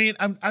 So, I mean,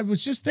 I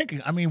was just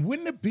thinking, I mean,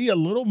 wouldn't it be a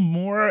little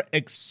more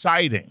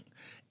exciting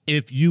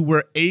if you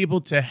were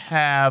able to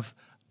have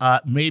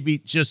maybe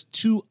just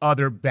 2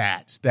 other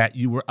bats that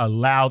you were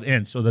allowed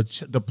in? So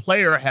the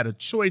player had a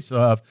choice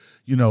of,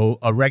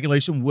 a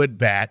regulation wood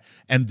bat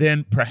and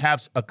then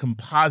perhaps a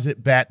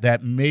composite bat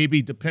that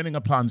maybe, depending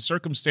upon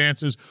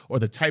circumstances or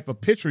the type of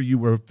pitcher you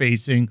were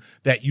facing,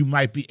 that you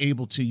might be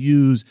able to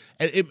use.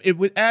 It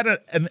would add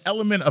an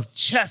element of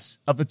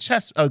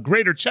a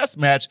greater chess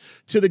match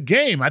to the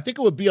game. I think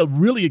it would be a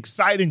really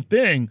exciting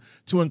thing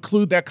to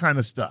include that kind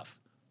of stuff.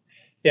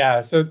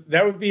 Yeah, so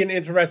that would be an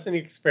interesting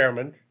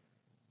experiment.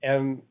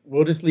 And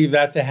we'll just leave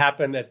that to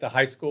happen at the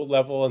high school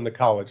level and the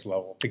college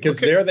level, because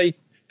there they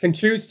can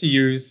choose to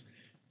use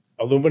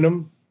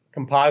aluminum,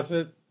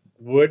 composite,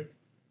 wood,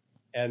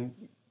 and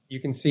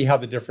you can see how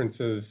the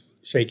differences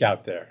shake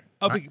out there.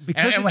 And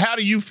how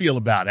do you feel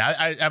about it?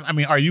 I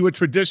mean, are you a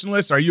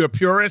traditionalist? Are you a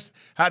purist?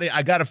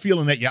 I got a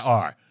feeling that you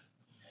are.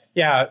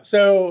 Yeah,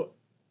 so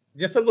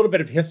just a little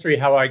bit of history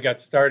how I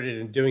got started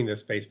in doing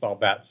this baseball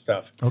bat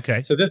stuff.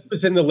 Okay. So this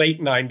was in the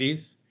late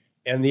 90s,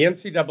 and the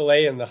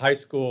NCAA and the high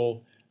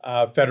school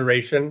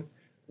Federation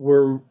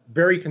were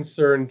very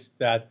concerned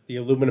that the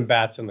aluminum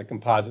bats and the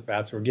composite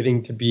bats were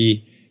getting to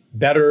be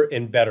better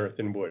and better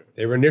than wood.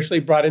 They were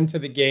initially brought into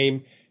the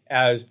game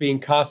as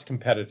being cost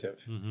competitive.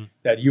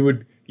 That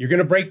you're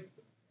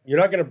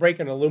not going to break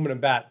an aluminum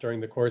bat during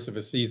the course of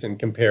a season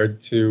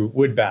compared to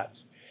wood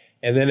bats.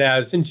 And then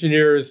as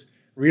engineers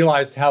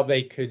realized how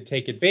they could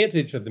take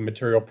advantage of the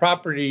material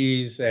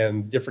properties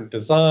and different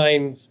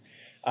designs,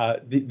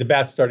 the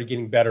bats started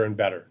getting better and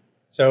better.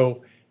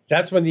 So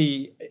that's when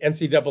the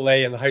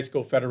NCAA and the High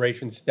School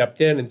Federation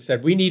stepped in and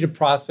said, we need a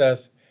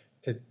process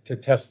to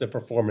test the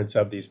performance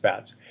of these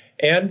bats.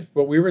 And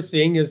what we were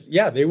seeing is,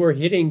 they were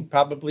hitting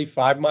probably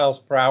 5 miles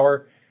per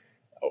hour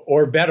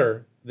or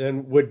better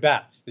than wood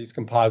bats, these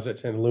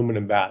composite and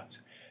aluminum bats.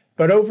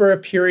 But over a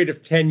period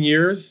of 10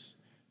 years,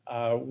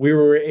 we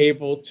were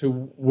able to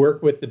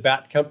work with the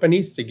bat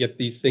companies to get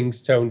these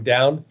things toned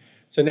down.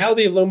 So now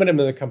the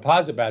aluminum and the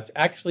composite bats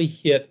actually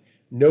hit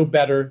no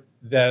better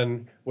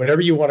than whatever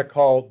you want to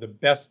call the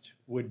best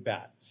wood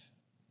bats.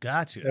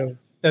 Gotcha.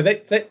 So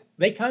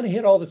they kind of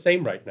hit all the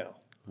same right now.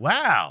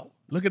 Wow.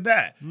 Look at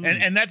that.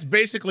 And that's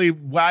basically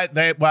why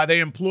they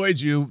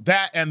employed you,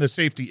 that and the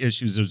safety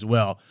issues as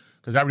well.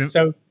 Because I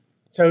remember.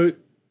 So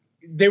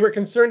they were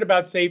concerned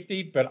about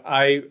safety, but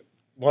I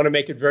want to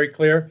make it very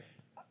clear.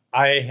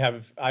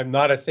 I'm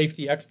not a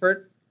safety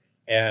expert.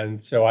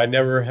 And so I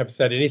never have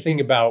said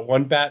anything about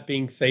one bat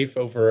being safe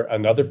over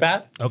another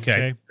bat.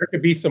 Okay. There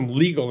could be some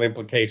legal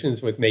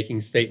implications with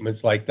making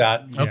statements like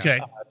that. Okay.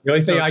 The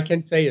only thing I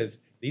can say is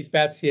these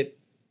bats hit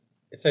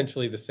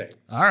essentially the same.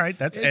 All right.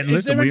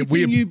 Listen,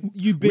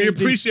 we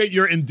appreciate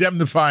your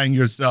indemnifying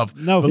yourself.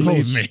 No,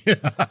 believe me.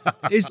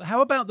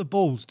 How about the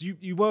balls? Do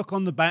you work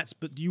on the bats,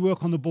 but do you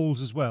work on the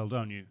balls as well,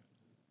 don't you?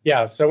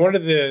 Yeah. So one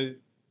of the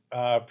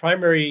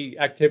primary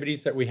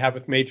activities that we have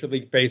with Major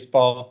League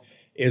Baseball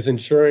is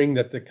ensuring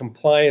that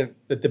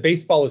the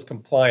baseball is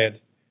compliant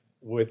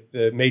with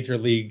the Major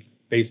League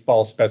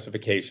Baseball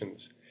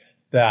specifications,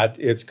 that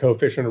its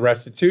coefficient of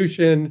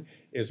restitution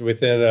is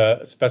within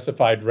a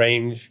specified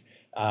range,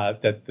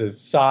 that the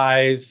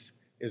size,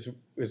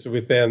 is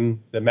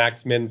within the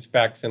max min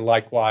specs, and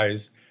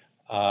likewise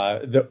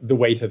the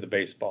weight of the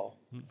baseball.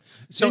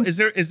 So is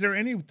there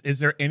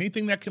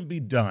anything that can be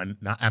done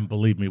now? And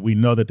believe me, we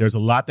know that there's a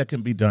lot that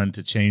can be done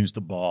to change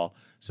the ball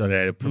so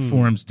that it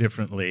performs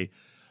differently.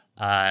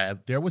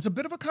 There was a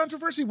bit of a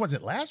controversy. Was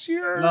it last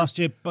year? Last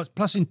year, but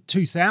plus in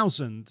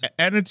 2000.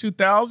 And in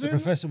 2000? The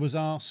professor was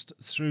asked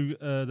through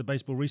the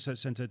Baseball Research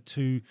Center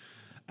to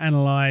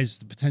analyze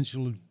the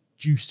potential of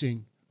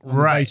juicing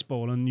on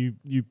baseball, and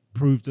you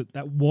proved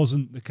that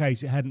wasn't the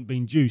case. It hadn't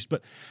been juiced.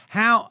 But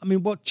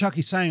what Chuck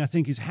is saying, I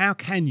think, is how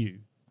can you?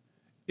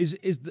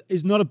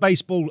 Is not a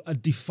baseball a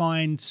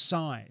defined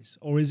size,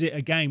 or is it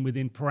a game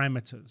within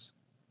parameters?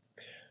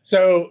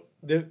 So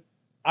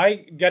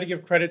I got to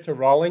give credit to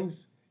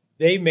Rawlings.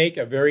 They make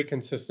a very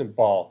consistent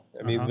ball.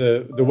 I mean,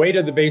 the weight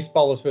of the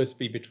baseball is supposed to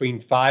be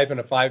between 5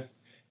 and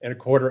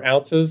 5.25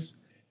 ounces.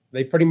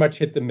 They pretty much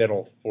hit the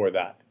middle for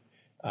that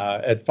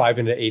at 5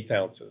 1/8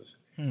 ounces.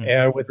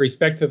 And with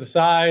respect to the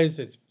size,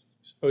 it's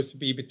supposed to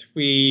be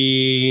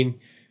between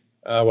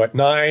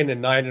 9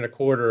 and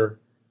 9.25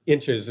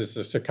 inches is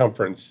the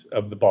circumference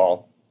of the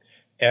ball.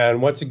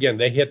 And once again,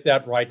 they hit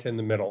that right in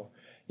the middle.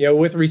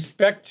 With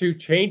respect to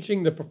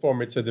changing the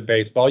performance of the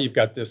baseball, you've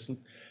got this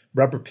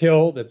rubber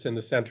pill that's in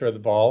the center of the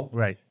ball.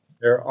 Right.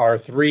 There are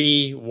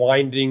 3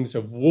 windings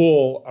of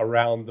wool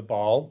around the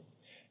ball.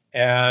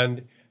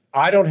 And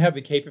I don't have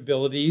the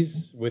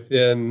capabilities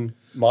within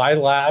my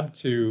lab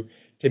to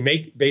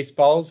make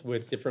baseballs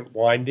with different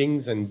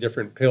windings and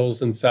different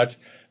pills and such.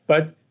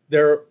 But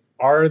there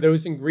are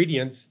those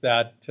ingredients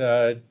that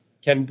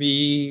can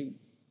be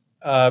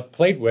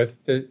played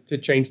with to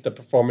change the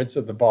performance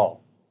of the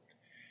ball.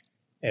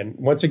 And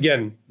once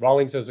again,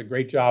 Rawlings does a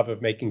great job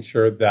of making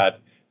sure that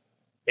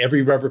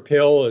every rubber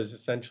pill is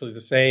essentially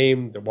the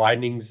same, the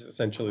windings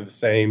essentially the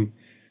same,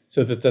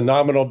 so that the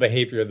nominal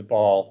behavior of the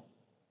ball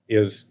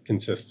is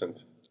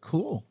consistent.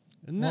 Cool.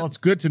 Well, it's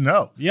good to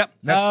know. Yep.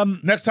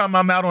 Next time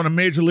I'm out on a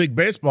Major League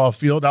Baseball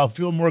field, I'll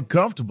feel more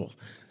comfortable.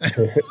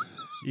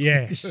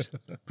 Yes.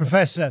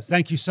 Professor,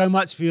 thank you so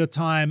much for your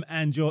time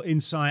and your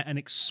insight and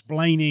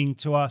explaining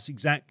to us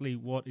exactly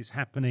what is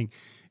happening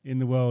in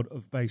the world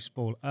of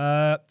baseball.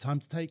 Time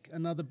to take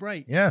another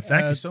break. Yeah,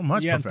 thank you so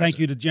much, Professor. Thank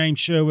you to James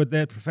Sherwood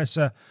there,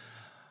 Professor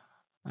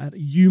at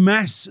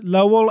UMass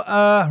Lowell.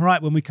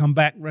 Right, when we come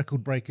back,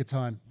 record breaker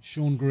time.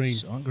 Shawn Green.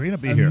 Shawn Green will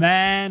be here. A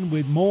man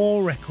with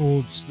more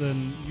records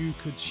than you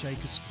could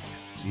shake a stick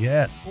at.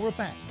 Yes. Or a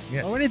bat.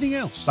 Yes. Or anything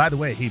else. By the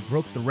way, he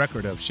broke the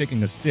record of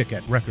shaking a stick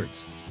at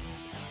records.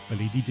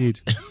 Believe he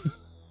did.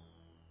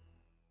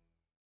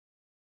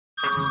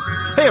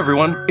 Hey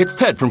everyone, it's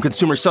Ted from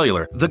Consumer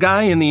Cellular, the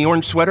guy in the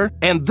orange sweater,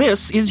 and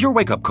this is your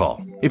wake-up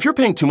call. If you're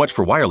paying too much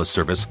for wireless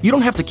service, you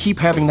don't have to keep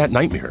having that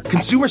nightmare.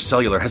 Consumer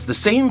Cellular has the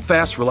same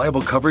fast,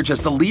 reliable coverage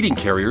as the leading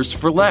carriers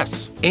for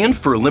less. And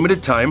for a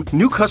limited time,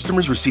 new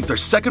customers receive their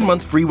second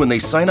month free when they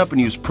sign up and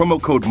use promo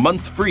code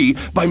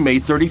MONTHFREE by May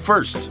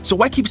 31st. So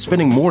why keep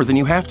spending more than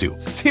you have to?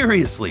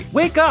 Seriously,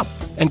 wake up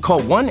and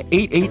call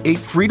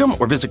 1-888-FREEDOM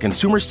or visit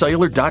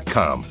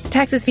consumercellular.com.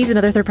 Taxes, fees, and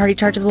other third-party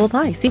charges will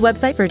apply. See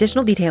website for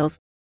additional details.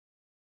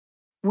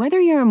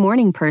 Whether you're a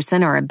morning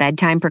person or a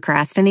bedtime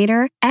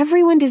procrastinator,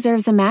 everyone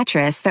deserves a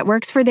mattress that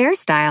works for their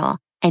style.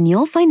 And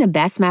you'll find the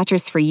best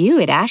mattress for you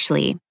at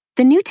Ashley.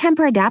 The new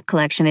Temper-Adapt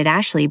collection at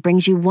Ashley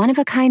brings you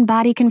one-of-a-kind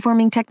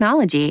body-conforming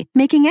technology,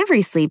 making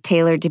every sleep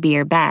tailored to be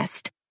your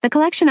best. The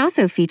collection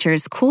also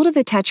features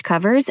cool-to-the-touch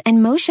covers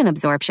and motion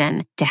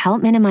absorption to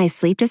help minimize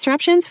sleep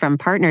disruptions from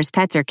partners,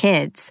 pets, or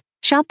kids.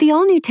 Shop the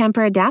all-new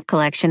Temper-Adapt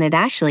collection at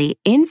Ashley,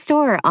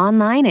 in-store or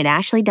online at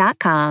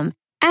ashley.com.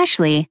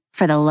 Ashley,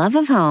 for the love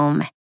of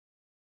home.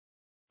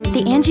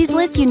 The Angie's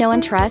List you know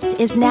and trust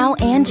is now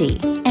Angie,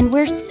 and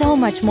we're so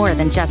much more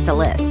than just a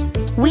list.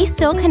 We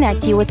still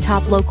connect you with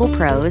top local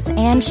pros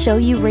and show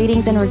you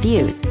ratings and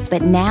reviews,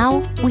 but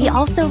now we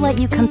also let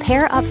you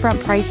compare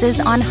upfront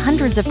prices on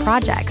hundreds of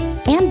projects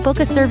and book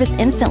a service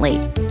instantly.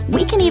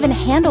 We can even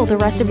handle the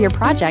rest of your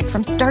project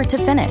from start to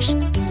finish.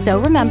 So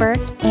remember,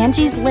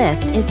 Angie's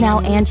List is now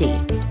Angie,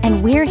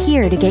 and we're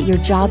here to get your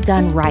job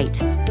done right.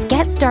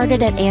 Get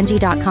started at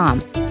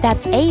Angie.com.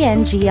 That's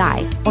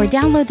ANGI, or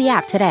download the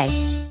app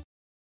today.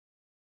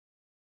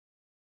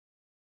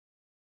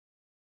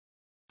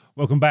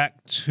 Welcome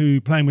back to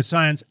Playing with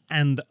Science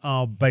and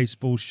our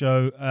baseball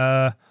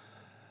show.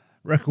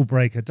 Record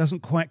breaker doesn't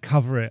quite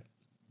cover it,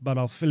 but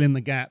I'll fill in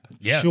the gap.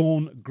 Yeah.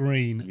 Shawn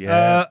Green,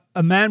 Yeah.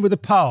 a man with a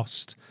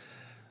past.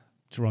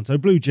 Toronto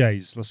Blue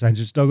Jays, Los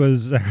Angeles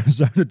Dodgers,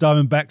 Arizona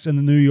Diamondbacks, and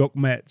the New York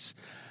Mets.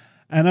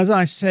 And as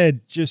I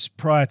said just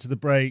prior to the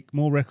break,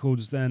 more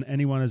records than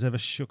anyone has ever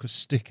shook a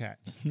stick at.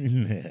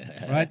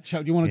 Right?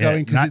 Chuck, do you want to go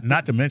in?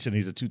 Not to mention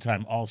he's a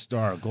two-time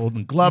All-Star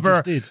Golden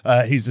Glover. He just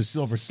did. He's a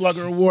Silver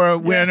Slugger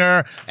Award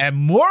winner. And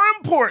more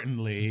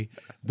importantly,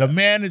 the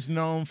man is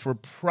known for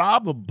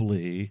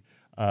probably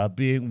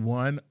being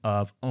one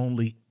of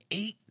only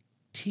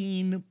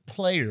 18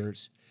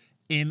 players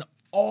in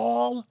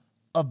all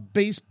of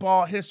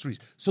baseball history.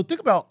 So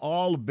think about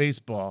all of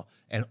baseball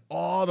and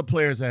all the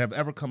players that have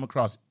ever come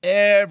across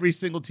every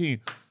single team.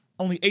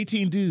 only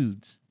 18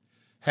 dudes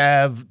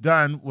have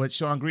done what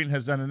Shawn Green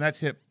has done, and that's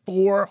hit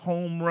 4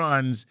 home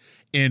runs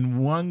in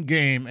one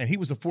game, and he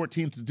was the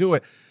 14th to do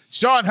it.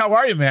 Shawn, how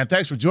are you, man?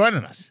 Thanks for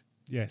joining us.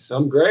 Yes.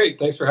 I'm great.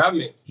 Thanks for having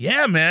me.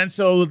 Yeah, man.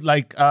 So,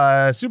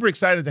 super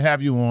excited to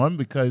have you on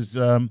because,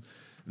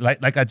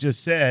 like I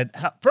just said,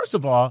 first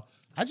of all,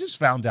 I just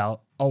found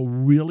out a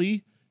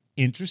really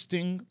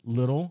interesting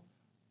little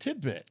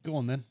tidbit. Go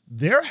on, then.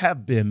 There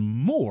have been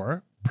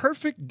more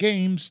perfect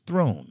games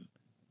thrown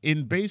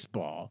in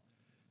baseball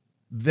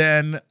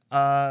than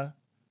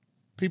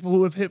people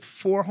who have hit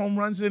 4 home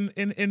runs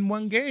in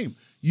one game.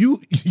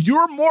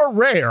 You're more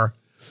rare.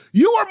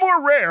 You are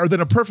more rare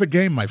than a perfect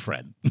game, my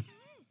friend.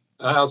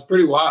 It's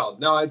pretty wild.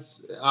 No,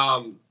 it's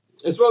one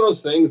of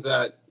those things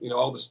that,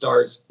 all the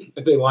stars,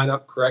 if they line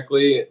up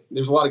correctly,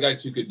 there's a lot of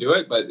guys who could do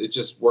it, but it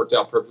just worked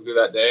out perfectly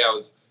that day.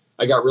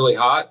 I got really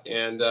hot,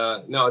 and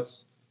no,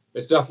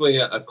 it's definitely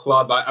a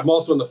club. I'm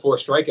also in the 4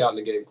 strikeout in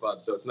the game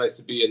club, so it's nice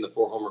to be in the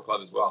 4 homer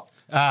club as well.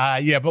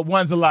 Yeah, but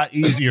one's a lot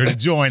easier to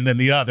join than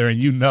the other, and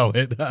you know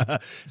it.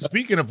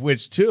 Speaking of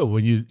which, too,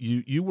 when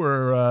you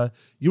were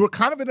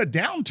kind of in a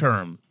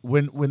downturn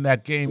when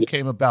that game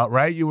came about,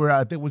 right? You were,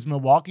 I think it was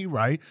Milwaukee,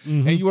 right?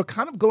 Mm-hmm. And you were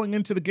kind of going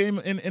into the game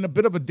in a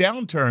bit of a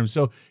downturn.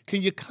 So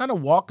can you kind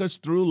of walk us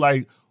through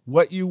like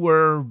what you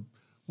were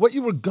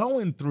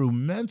going through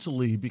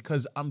mentally,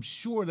 because I'm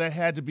sure that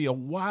had to be a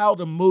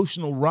wild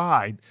emotional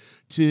ride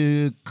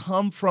to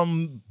come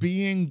from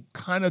being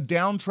kind of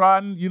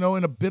downtrodden,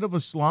 in a bit of a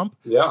slump.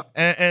 Yeah.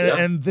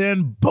 And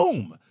then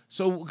boom.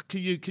 So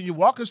can you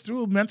walk us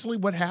through mentally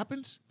what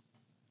happens?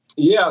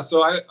 Yeah.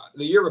 So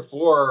the year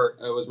before,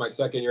 it was my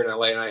second year in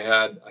LA, and I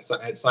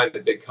had signed a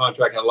big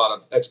contract, had a lot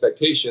of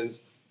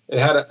expectations, and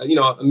had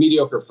a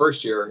mediocre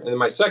first year. And then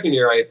my second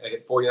year, I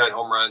hit 49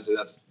 home runs, and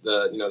that's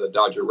the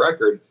Dodger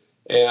record.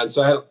 And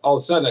so all of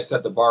a sudden I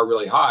set the bar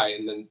really high.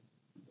 And then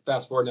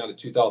fast forward now to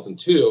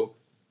 2002,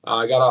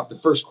 I got off the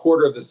first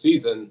quarter of the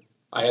season.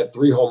 I had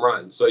 3 home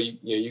runs. So,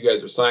 you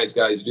guys are science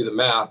guys, you do the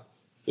math.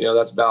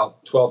 That's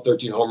about 12,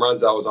 13 home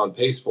runs I was on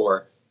pace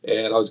for.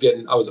 And I was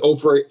 0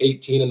 for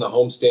 18 in the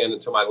homestand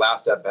until my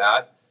last at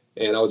bat.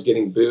 And I was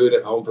getting booed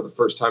at home for the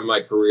first time in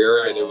my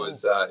career. And it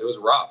was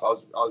rough. I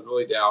was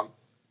really down.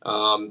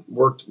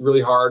 Worked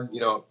really hard,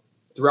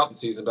 throughout the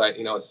season, but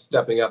I was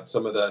stepping up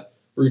some of the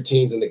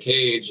routines in the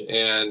cage,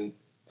 and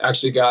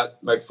actually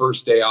got my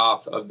first day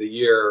off of the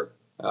year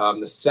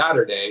the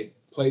Saturday,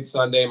 played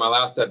Sunday. My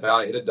last at bat,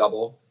 I hit a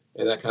double,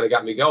 and that kind of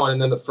got me going.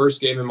 And then the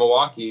first game in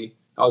Milwaukee,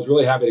 I was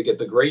really happy to get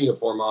the gray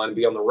uniform on and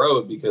be on the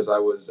road, because I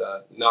was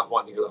not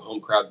wanting to hear the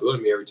home crowd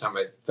booing me every time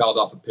I fouled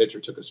off a pitch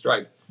or took a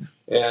strike,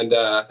 and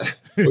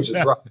which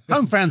is rough.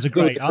 Home fans are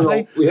great, aren't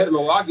they? We hit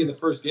Milwaukee in the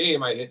first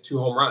game. I hit 2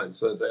 home runs,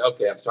 so I was like,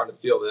 okay, I'm starting to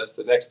feel this.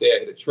 The next day, I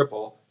hit a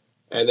triple.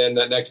 And then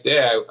that next day,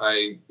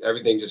 I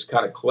everything just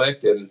kind of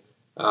clicked, and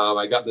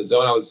I got in the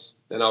zone. I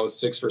was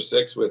 6 for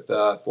 6 with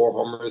 4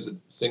 homers, a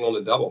single,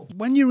 and a double.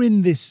 When you're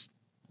in this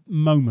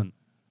moment,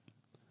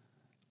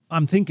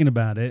 I'm thinking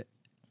about it.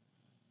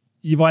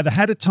 You've either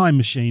had a time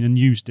machine and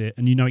used it,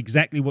 and you know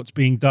exactly what's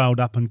being dialed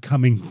up and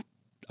coming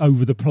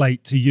over the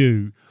plate to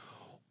you,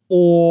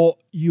 or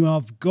you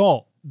have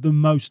got the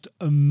most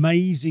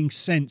amazing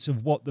sense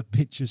of what the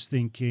pitcher's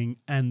thinking,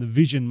 and the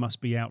vision must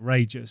be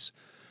outrageous.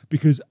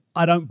 Because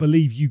I don't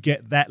believe you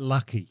get that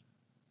lucky.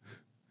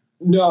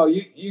 No,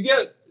 you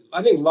get,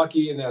 I think,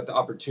 lucky in that the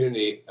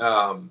opportunity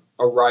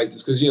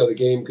arises, because the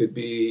game could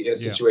be in a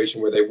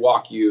situation where they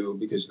walk you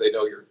because they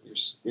know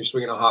you're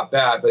swinging a hot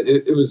bat. But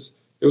it was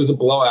a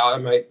blowout.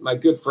 And my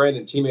good friend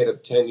and teammate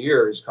of 10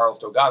 years, Carlos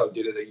Delgado,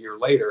 did it a year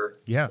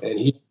later. Yeah, and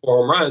he hit 4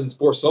 home runs,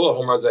 4 solo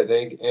home runs, I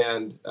think,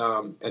 and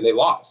they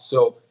lost.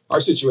 So our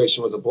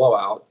situation was a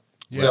blowout.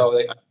 Yeah. So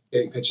they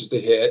getting pitches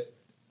to hit.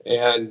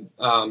 And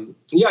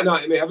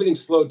everything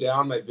slowed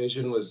down. My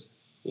vision was,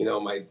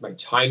 my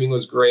timing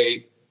was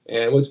great.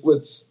 And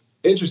what's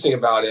interesting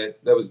about it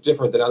that was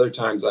different than other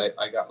times I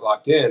got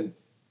locked in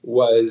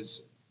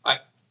was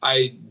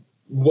I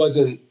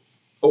wasn't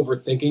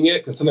overthinking it,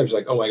 because sometimes you're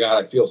like, oh my God,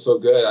 I feel so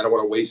good, I don't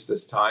want to waste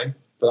this time.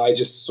 But I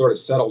just sort of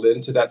settled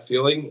into that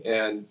feeling.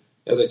 And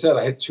as I said,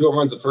 I hit 2 home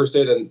runs the first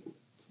day, then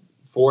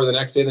 4 the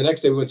next day. The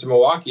next day we went to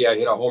Milwaukee. I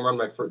hit a home run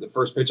the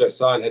first pitch I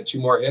saw, and had 2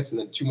 more hits, and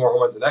then 2 more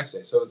home runs the next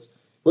day. So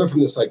went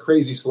from this like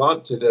crazy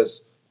slump to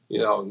this,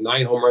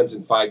 9 home runs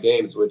in 5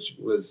 games, which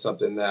was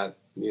something that,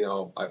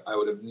 I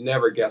would have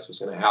never guessed was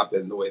going to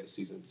happen the way the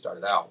season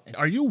started out.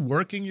 Are you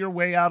working your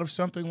way out of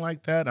something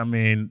like that? I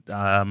mean,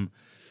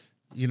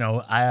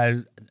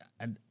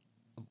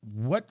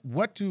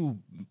 what do,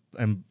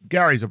 and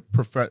Gary's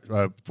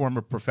a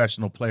former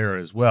professional player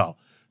as well.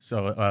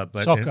 So,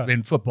 but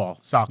in football,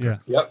 soccer.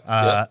 Yeah.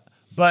 Yep.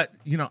 But,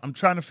 I'm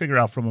trying to figure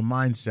out from a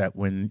mindset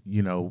when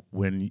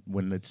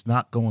it's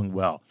not going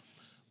well,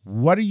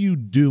 what are you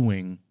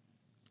doing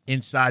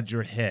inside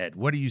your head?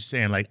 What are you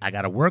saying? Like, I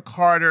got to work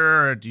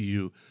harder? Or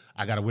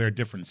I got to wear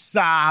different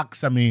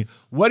socks? I mean,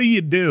 what do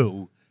you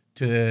do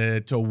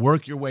to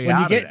work your way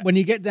out of that? When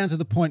you get down to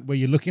the point where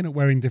you're looking at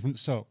wearing different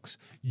socks,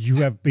 you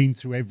have been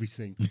through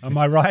everything. Am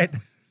I right?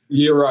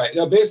 You're right.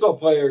 Now, baseball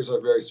players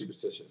are very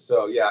superstitious.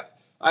 So, yeah,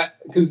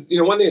 because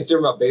one thing that's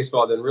different about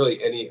baseball than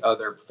really any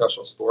other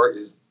professional sport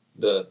is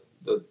the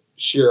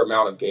sheer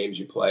amount of games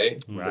you play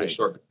in a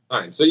short period of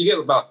time. So you get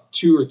about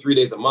 2 or 3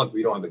 days a month where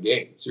you don't have a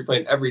game. So you're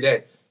playing every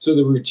day. So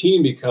the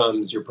routine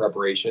becomes your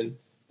preparation,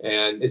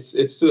 and it's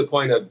to the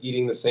point of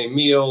eating the same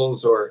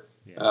meals or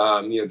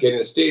getting to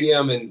the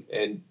stadium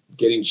and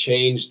getting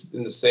changed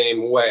in the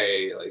same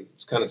way. Like,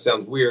 it kind of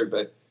sounds weird,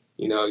 but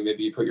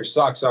maybe you put your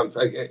socks on.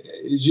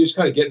 You just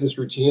kind of get in this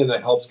routine, and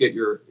that helps get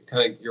your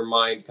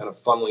mind kind of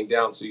funneling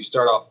down. So you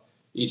start off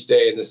each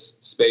day in this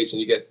space, and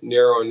you get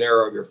narrower and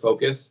narrower of your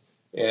focus,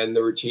 and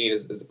the routine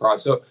is the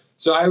process.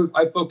 So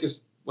I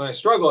focused when I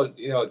struggled.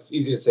 It's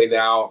easy to say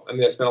now. I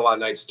mean, I spent a lot of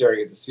nights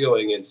staring at the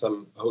ceiling in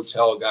some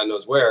hotel, God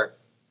knows where,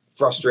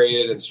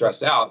 frustrated and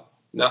stressed out,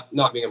 not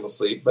being able to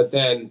sleep. But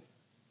then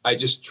I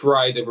just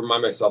tried to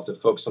remind myself to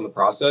focus on the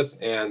process,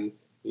 and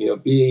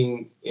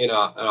being in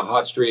a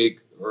hot streak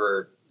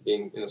or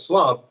being in a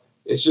slump,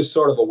 it's just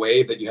sort of a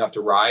wave that you have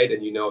to ride,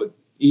 and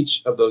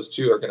each of those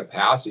two are going to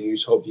pass, and you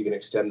just hope you can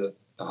extend the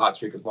hot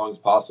streak as long as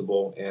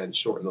possible and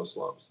shorten those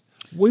slumps.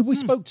 We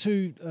spoke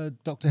to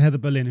Dr. Heather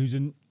Berlin, who's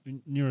a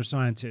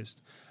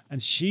neuroscientist,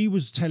 and she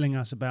was telling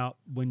us about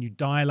when you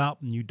dial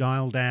up and you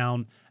dial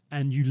down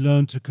and you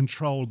learn to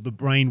control the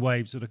brain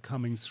waves that are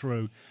coming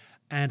through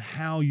and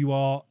how you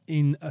are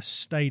in a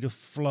state of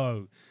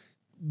flow.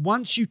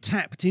 Once you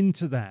tapped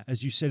into that,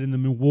 as you said in the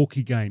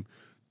Milwaukee game,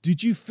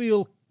 did you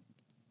feel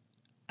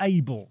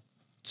able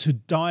to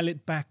dial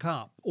it back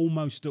up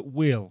almost at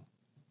will?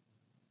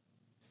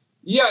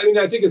 Yeah, I mean,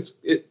 I think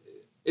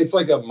it's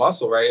like a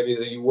muscle, right? I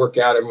mean, you work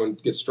out, everyone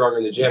gets stronger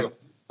in the gym.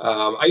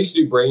 I used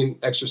to do brain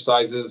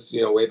exercises,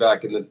 way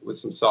back with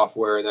some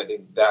software, and I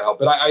think that helped.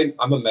 But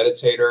I'm a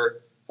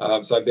meditator,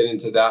 so I've been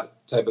into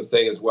that type of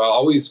thing as well.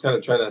 Always kind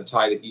of trying to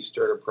tie the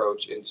Eastern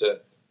approach into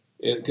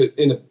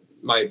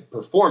my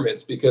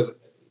performance, because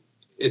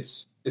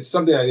it's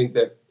something I think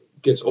that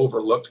gets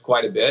overlooked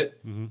quite a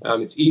bit.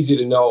 Mm-hmm. It's easy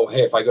to know,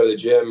 hey, if I go to the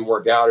gym,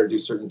 work out, or do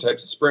certain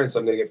types of sprints,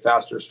 I'm going to get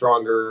faster,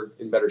 stronger,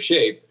 in better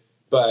shape.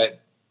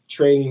 But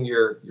training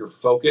your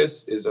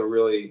focus is a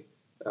really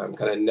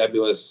kind of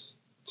nebulous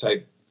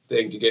type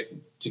thing to get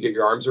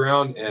your arms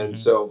around. And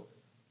so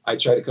I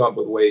try to come up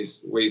with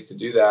ways to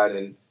do that.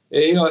 And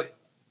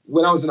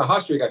when I was in a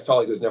hot streak, I felt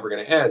like it was never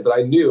going to end, but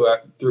I knew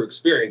through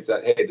experience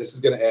that, hey, this is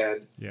going to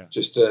end,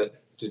 just to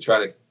try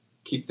to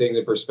keep things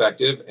in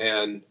perspective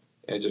and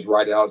just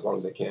ride it out as long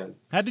as I can.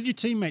 How did your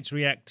teammates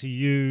react to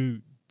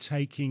you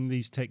taking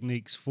these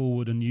techniques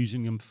forward and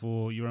using them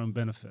for your own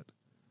benefit?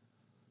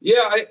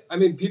 Yeah, I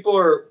mean, people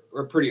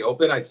are pretty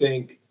open. I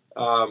think,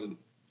 I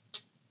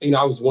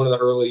was one of the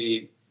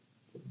early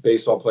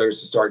baseball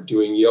players to start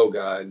doing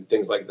yoga and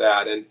things like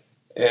that.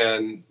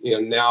 And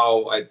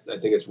now I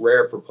think it's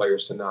rare for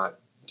players to not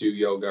do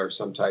yoga or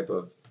some type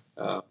of,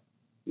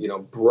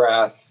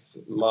 breath,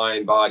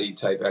 mind, body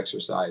type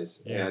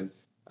exercise. Yeah.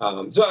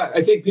 And so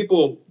I think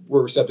people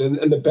were receptive.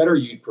 And the better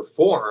you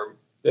perform,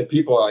 that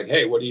people are like,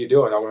 hey, what are you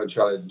doing? I want to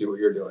try to do what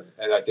you're doing.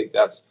 And I think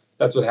that's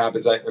what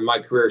happens. And my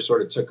career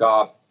sort of took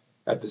off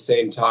at the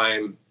same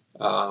time.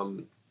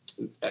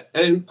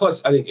 And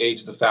plus, I think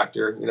age is a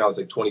factor. I was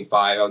like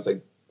 25. I was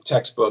like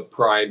textbook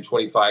prime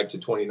 25 to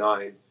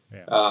 29.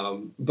 Yeah.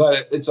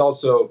 But it's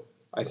also,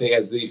 I think,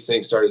 as these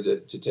things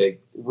started to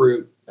take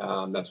root,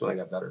 that's when I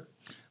got better.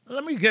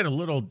 Let me get a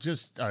little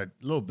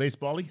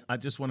baseball-y. I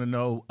just want to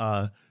know,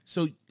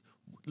 so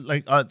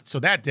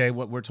that day,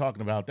 what we're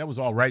talking about, that was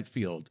all right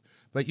field.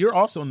 But you're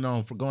also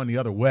known for going the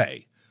other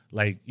way.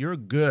 Like, you're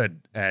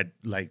good at,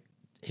 like,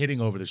 hitting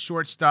over the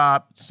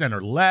shortstop,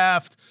 center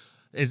left.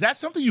 Is that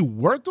something you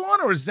worked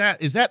on, or is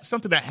that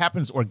something that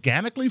happens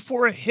organically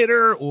for a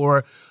hitter,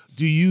 or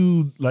do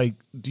you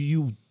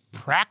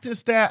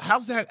practice that?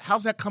 How's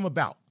that come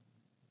about?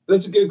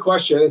 That's a good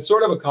question. It's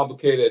sort of a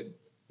complicated,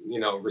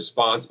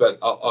 response, but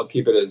I'll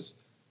keep it as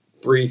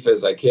brief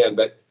as I can.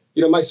 But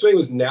my swing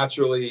was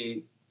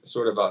naturally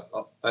sort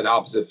of an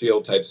opposite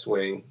field type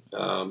swing.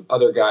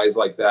 Other guys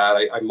like that,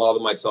 I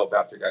modeled myself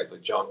after guys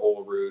like John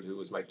Olerud, who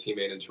was my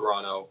teammate in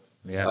Toronto.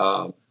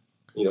 Yeah.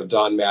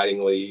 Don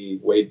Mattingly,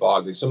 Wade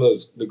Boggsy, some of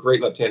the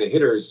great left-handed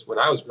hitters when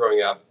I was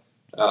growing up.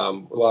 A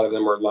lot of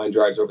them were line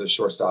drives over the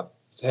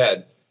shortstop's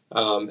head.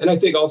 And I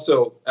think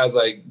also as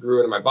I grew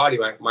into my body,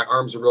 my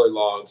arms are really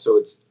long, so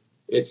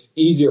it's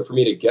easier for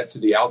me to get to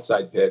the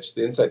outside pitch.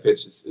 The inside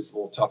pitch is a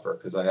little tougher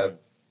because I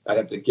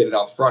have to get it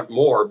out front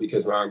more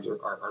because my arms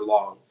are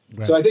long.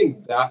 Right. So I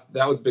think that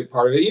was a big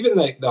part of it. Even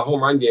the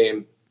home run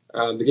game,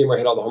 the game where I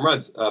hit all the home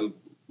runs,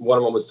 one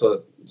of them was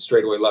to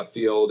straightaway left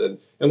field. And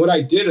what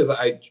I did is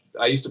I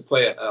used to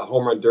play a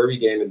home run derby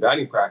game in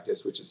batting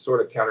practice, which is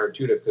sort of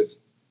counterintuitive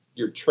because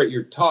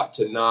you're taught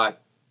to not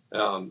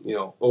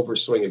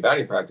overswing in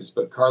batting practice.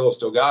 But Carlos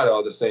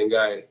Delgado, the same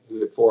guy who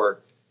hit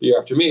 4 the year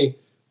after me,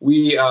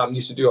 we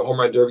used to do a home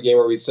run derby game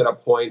where we'd set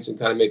up points and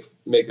kind of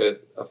make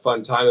a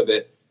fun time of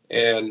it.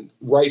 And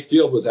right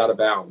field was out of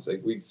bounds.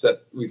 Like we'd set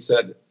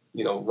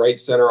right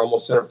center,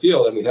 almost center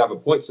field, and we'd have a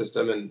point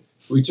system, and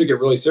we took it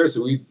really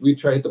seriously. We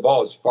try to hit the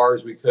ball as far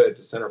as we could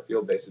to center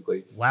field,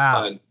 basically.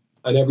 Wow.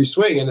 On every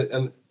swing,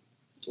 and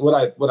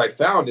what I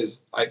found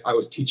is I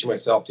was teaching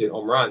myself to hit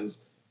home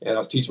runs, and I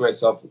was teaching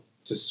myself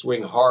to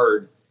swing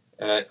hard,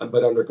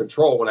 but under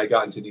control when I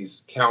got into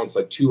these counts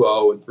like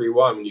 2-0 and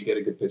 3-1 when you get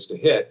a good pitch to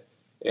hit.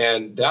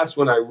 And that's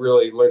when I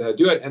really learned how to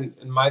do it. And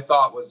my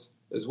thought was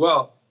as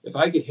well, if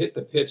I could hit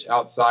the pitch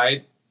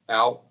outside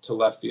out to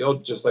left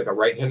field, just like a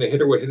right-handed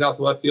hitter would hit out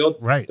to left field,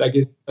 right, that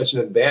gives such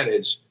an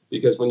advantage,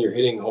 because when you're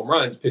hitting home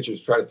runs,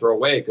 pitchers try to throw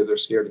away because they're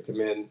scared to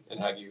come in and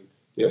have you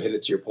hit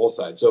it to your pull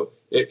side. So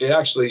it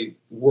actually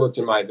worked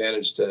in my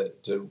advantage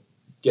to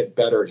get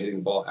better at hitting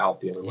the ball out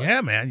the other way.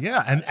 Yeah, man.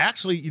 Yeah. And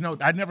actually,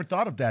 I never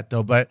thought of that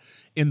though, but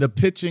in the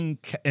pitching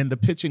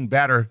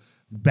batter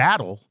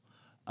battle,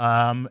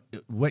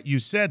 what you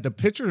said, the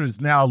pitcher is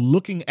now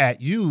looking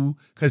at you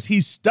because he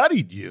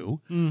studied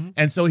you. Mm-hmm.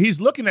 And so he's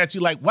looking at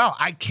you like, wow,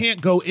 I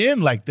can't go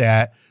in like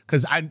that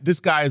because this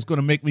guy is going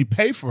to make me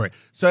pay for it.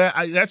 So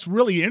that's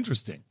really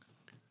interesting.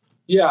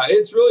 Yeah,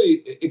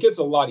 it gets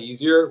a lot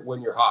easier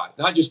when you're hot,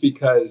 not just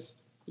because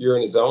you're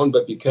in a zone,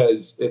 but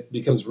because it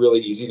becomes really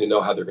easy to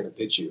know how they're going to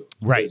pitch you.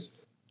 Right. Because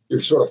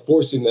you're sort of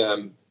forcing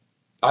them.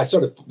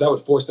 That would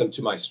force them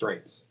to my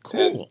strengths.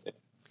 Cool. And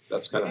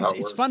that's kind of how it works.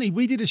 It's funny.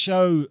 We did a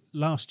show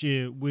last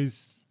year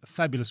with a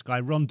fabulous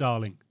guy, Ron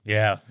Darling.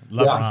 Yeah.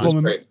 Ron. He's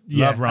great.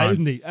 Love Ron.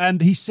 Isn't he?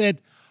 And he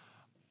said,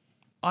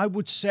 I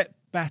would set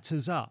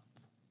batters up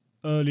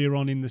earlier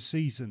on in the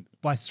season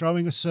by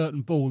throwing a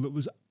certain ball that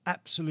was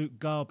absolute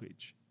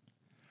garbage.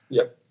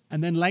 Yep.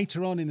 And then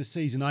later on in the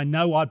season, I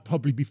know I'd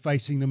probably be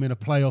facing them in a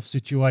playoff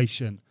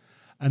situation,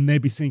 and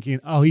they'd be thinking,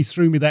 oh, he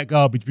threw me that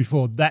garbage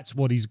before. That's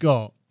what he's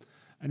got.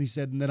 And he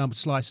said, and then I would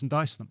slice and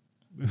dice them.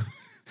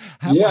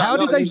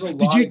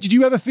 Did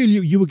you ever feel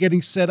you were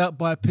getting set up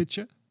by a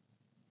pitcher?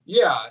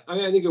 Yeah. I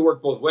mean, I think it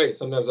worked both ways.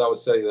 Sometimes I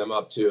was setting them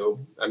up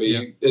too. I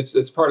mean,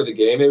 it's part of the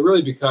game. It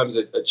really becomes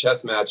a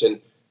chess match,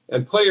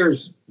 and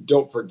players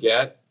don't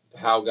forget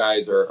how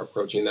guys are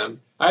approaching them.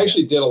 I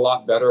actually did a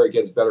lot better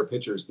against better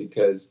pitchers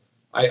because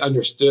I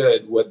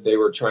understood what they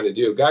were trying to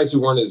do. Guys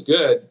who weren't as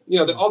good,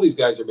 all these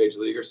guys are major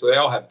leaguers, so they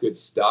all have good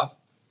stuff.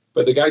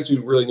 But the guys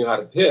who really knew how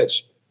to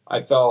pitch,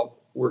 I felt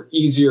were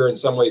easier in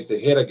some ways to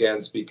hit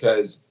against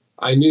because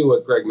I knew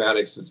what Greg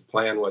Maddox's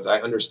plan was. I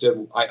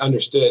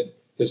understood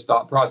his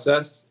thought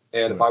process,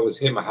 and if I was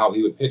him, how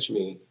he would pitch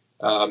me.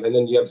 And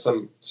then you have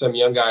some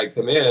young guy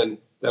come in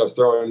that was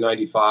throwing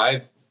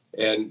 95,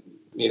 and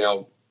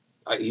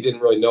he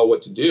didn't really know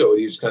what to do.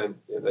 He was kind of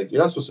like,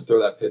 you're not supposed to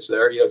throw that pitch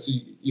there. So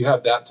you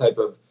have that type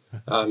of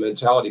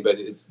mentality, but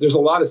there's a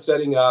lot of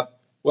setting up.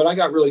 What I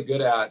got really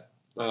good at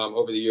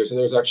over the years, and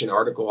there was actually an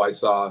article I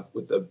saw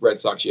with the Red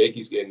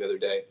Sox-Yankees game the other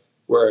day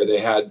where they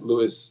had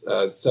Luis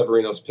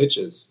Severino's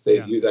pitches.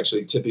 He was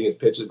actually tipping his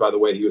pitches by the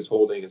way he was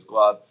holding his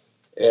glove.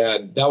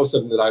 And that was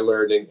something that I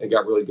learned and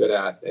got really good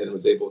at and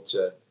was able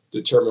to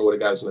determine what a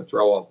guy was going to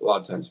throw a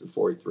lot of times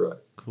before he threw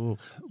it. Cool.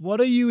 What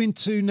are you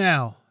into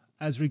now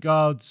as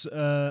regards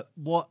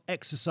what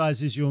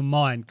exercises your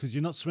mind? Because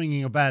you're not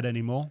swinging a bat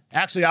anymore.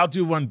 Actually, I'll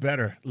do one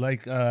better.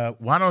 Like,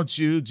 why don't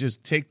you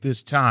just take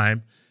this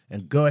time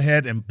and go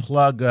ahead and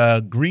plug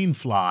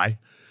Greenfly,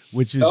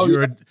 which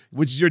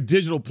is your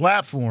digital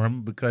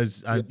platform,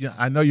 because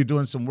I know you're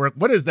doing some work.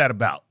 What is that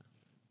about?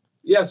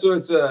 Yeah, so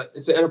it's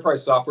an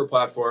enterprise software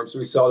platform. So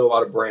we sell to a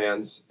lot of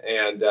brands,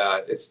 and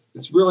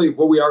it's really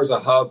what we are is a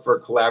hub for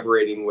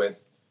collaborating with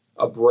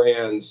a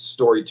brand's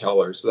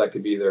storytellers. So that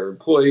could be their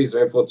employees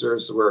or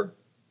influencers. So we're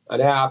an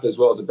app as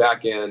well as a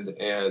back end,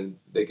 and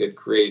they could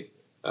create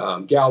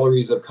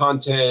galleries of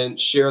content,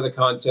 share the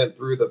content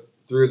through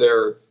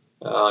their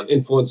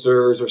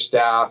influencers or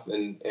staff,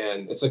 and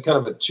it's a kind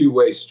of a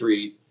two-way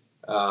street.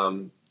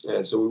 And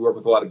so we work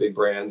with a lot of big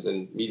brands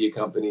and media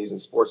companies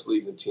and sports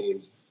leagues and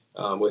teams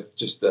with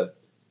just the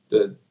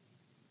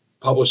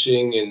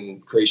publishing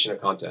and creation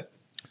of content.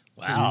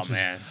 Wow,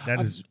 man,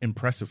 that is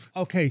impressive.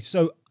 Okay,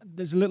 so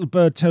there's a little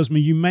bird tells me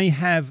you may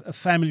have a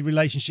family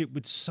relationship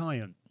with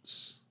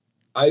science.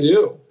 I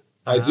do.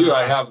 I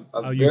have a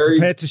Are very... you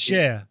prepared to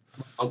share?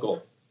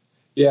 Uncle.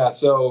 Yeah,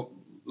 so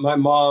my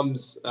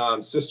mom's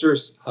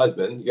sister's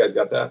husband, you guys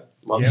got that?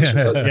 Mom's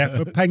sister's husband. Yeah,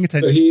 we're paying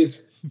attention.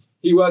 So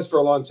he was for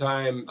a long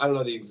time, I don't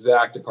know the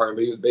exact department,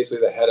 but he was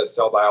basically the head of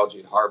cell biology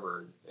at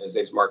Harvard. His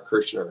name's Mark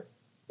Kirshner,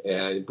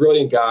 and a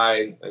brilliant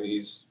guy. I mean,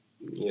 he's,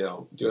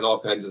 doing all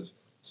kinds of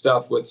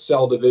stuff with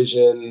cell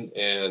division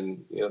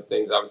and,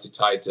 things obviously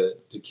tied to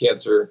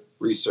cancer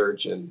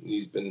research. And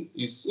he's in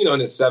his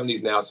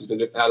 70s now, so he's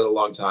been at it a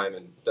long time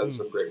and done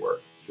some great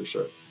work for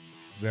sure.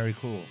 Very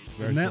cool.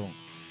 Very cool.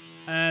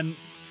 And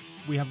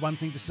we have one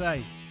thing to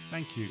say.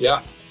 Thank you.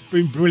 Yeah. It's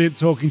been brilliant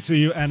talking to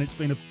you, and it's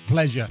been a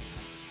pleasure.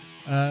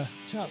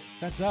 Chuck,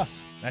 that's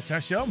us. That's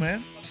our show,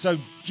 man. So,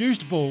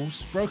 juiced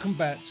balls, broken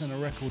bats, and a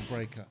record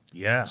breaker.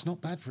 Yeah. It's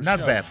not bad for a show.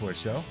 Not bad for a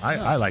show.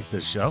 I like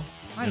this show.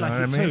 I like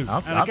it too.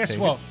 And guess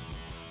what?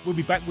 We'll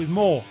be back with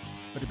more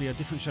but it'll be a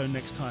different show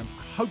next time.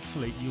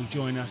 Hopefully, you'll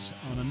join us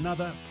on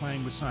another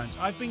Playing with Science.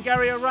 I've been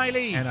Gary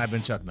O'Reilly. And I've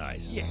been Chuck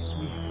Nice. Yes,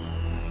 we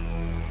have.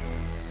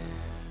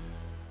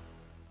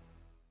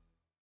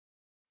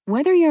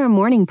 Whether you're a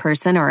morning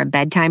person or a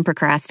bedtime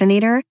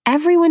procrastinator,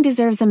 everyone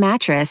deserves a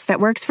mattress that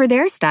works for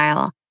their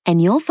style.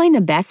 And you'll find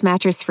the best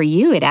mattress for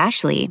you at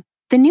Ashley.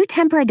 The new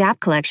Temper-Adapt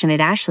collection at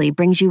Ashley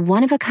brings you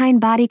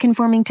one-of-a-kind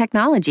body-conforming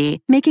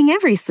technology, making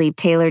every sleep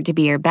tailored to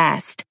be your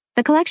best.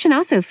 The collection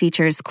also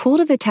features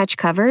cool-to-the-touch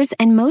covers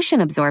and motion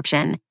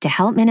absorption to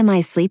help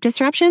minimize sleep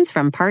disruptions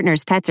from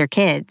partners, pets, or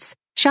kids.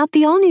 Shop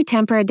the all-new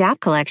Temper-Adapt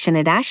collection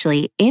at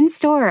Ashley,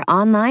 in-store or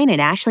online at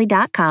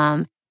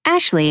ashley.com.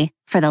 Ashley,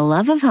 for the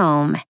love of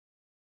home.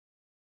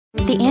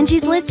 The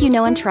Angie's List you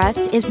know and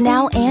trust is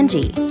now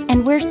Angie,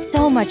 and we're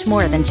so much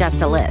more than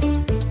just a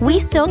list. We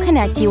still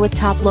connect you with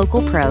top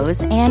local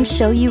pros and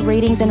show you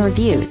ratings and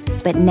reviews,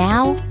 but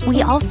now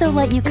we also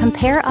let you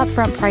compare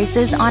upfront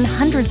prices on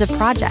hundreds of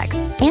projects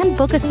and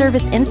book a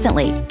service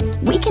instantly.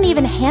 We can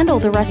even handle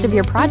the rest of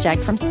your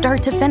project from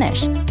start to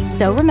finish.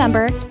 So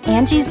remember,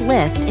 Angie's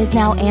List is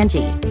now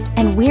Angie,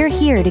 and we're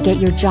here to get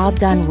your job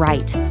done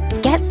right.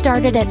 Get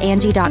started at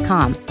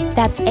Angie.com.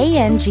 That's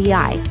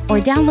ANGI, or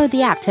download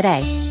the app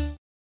today.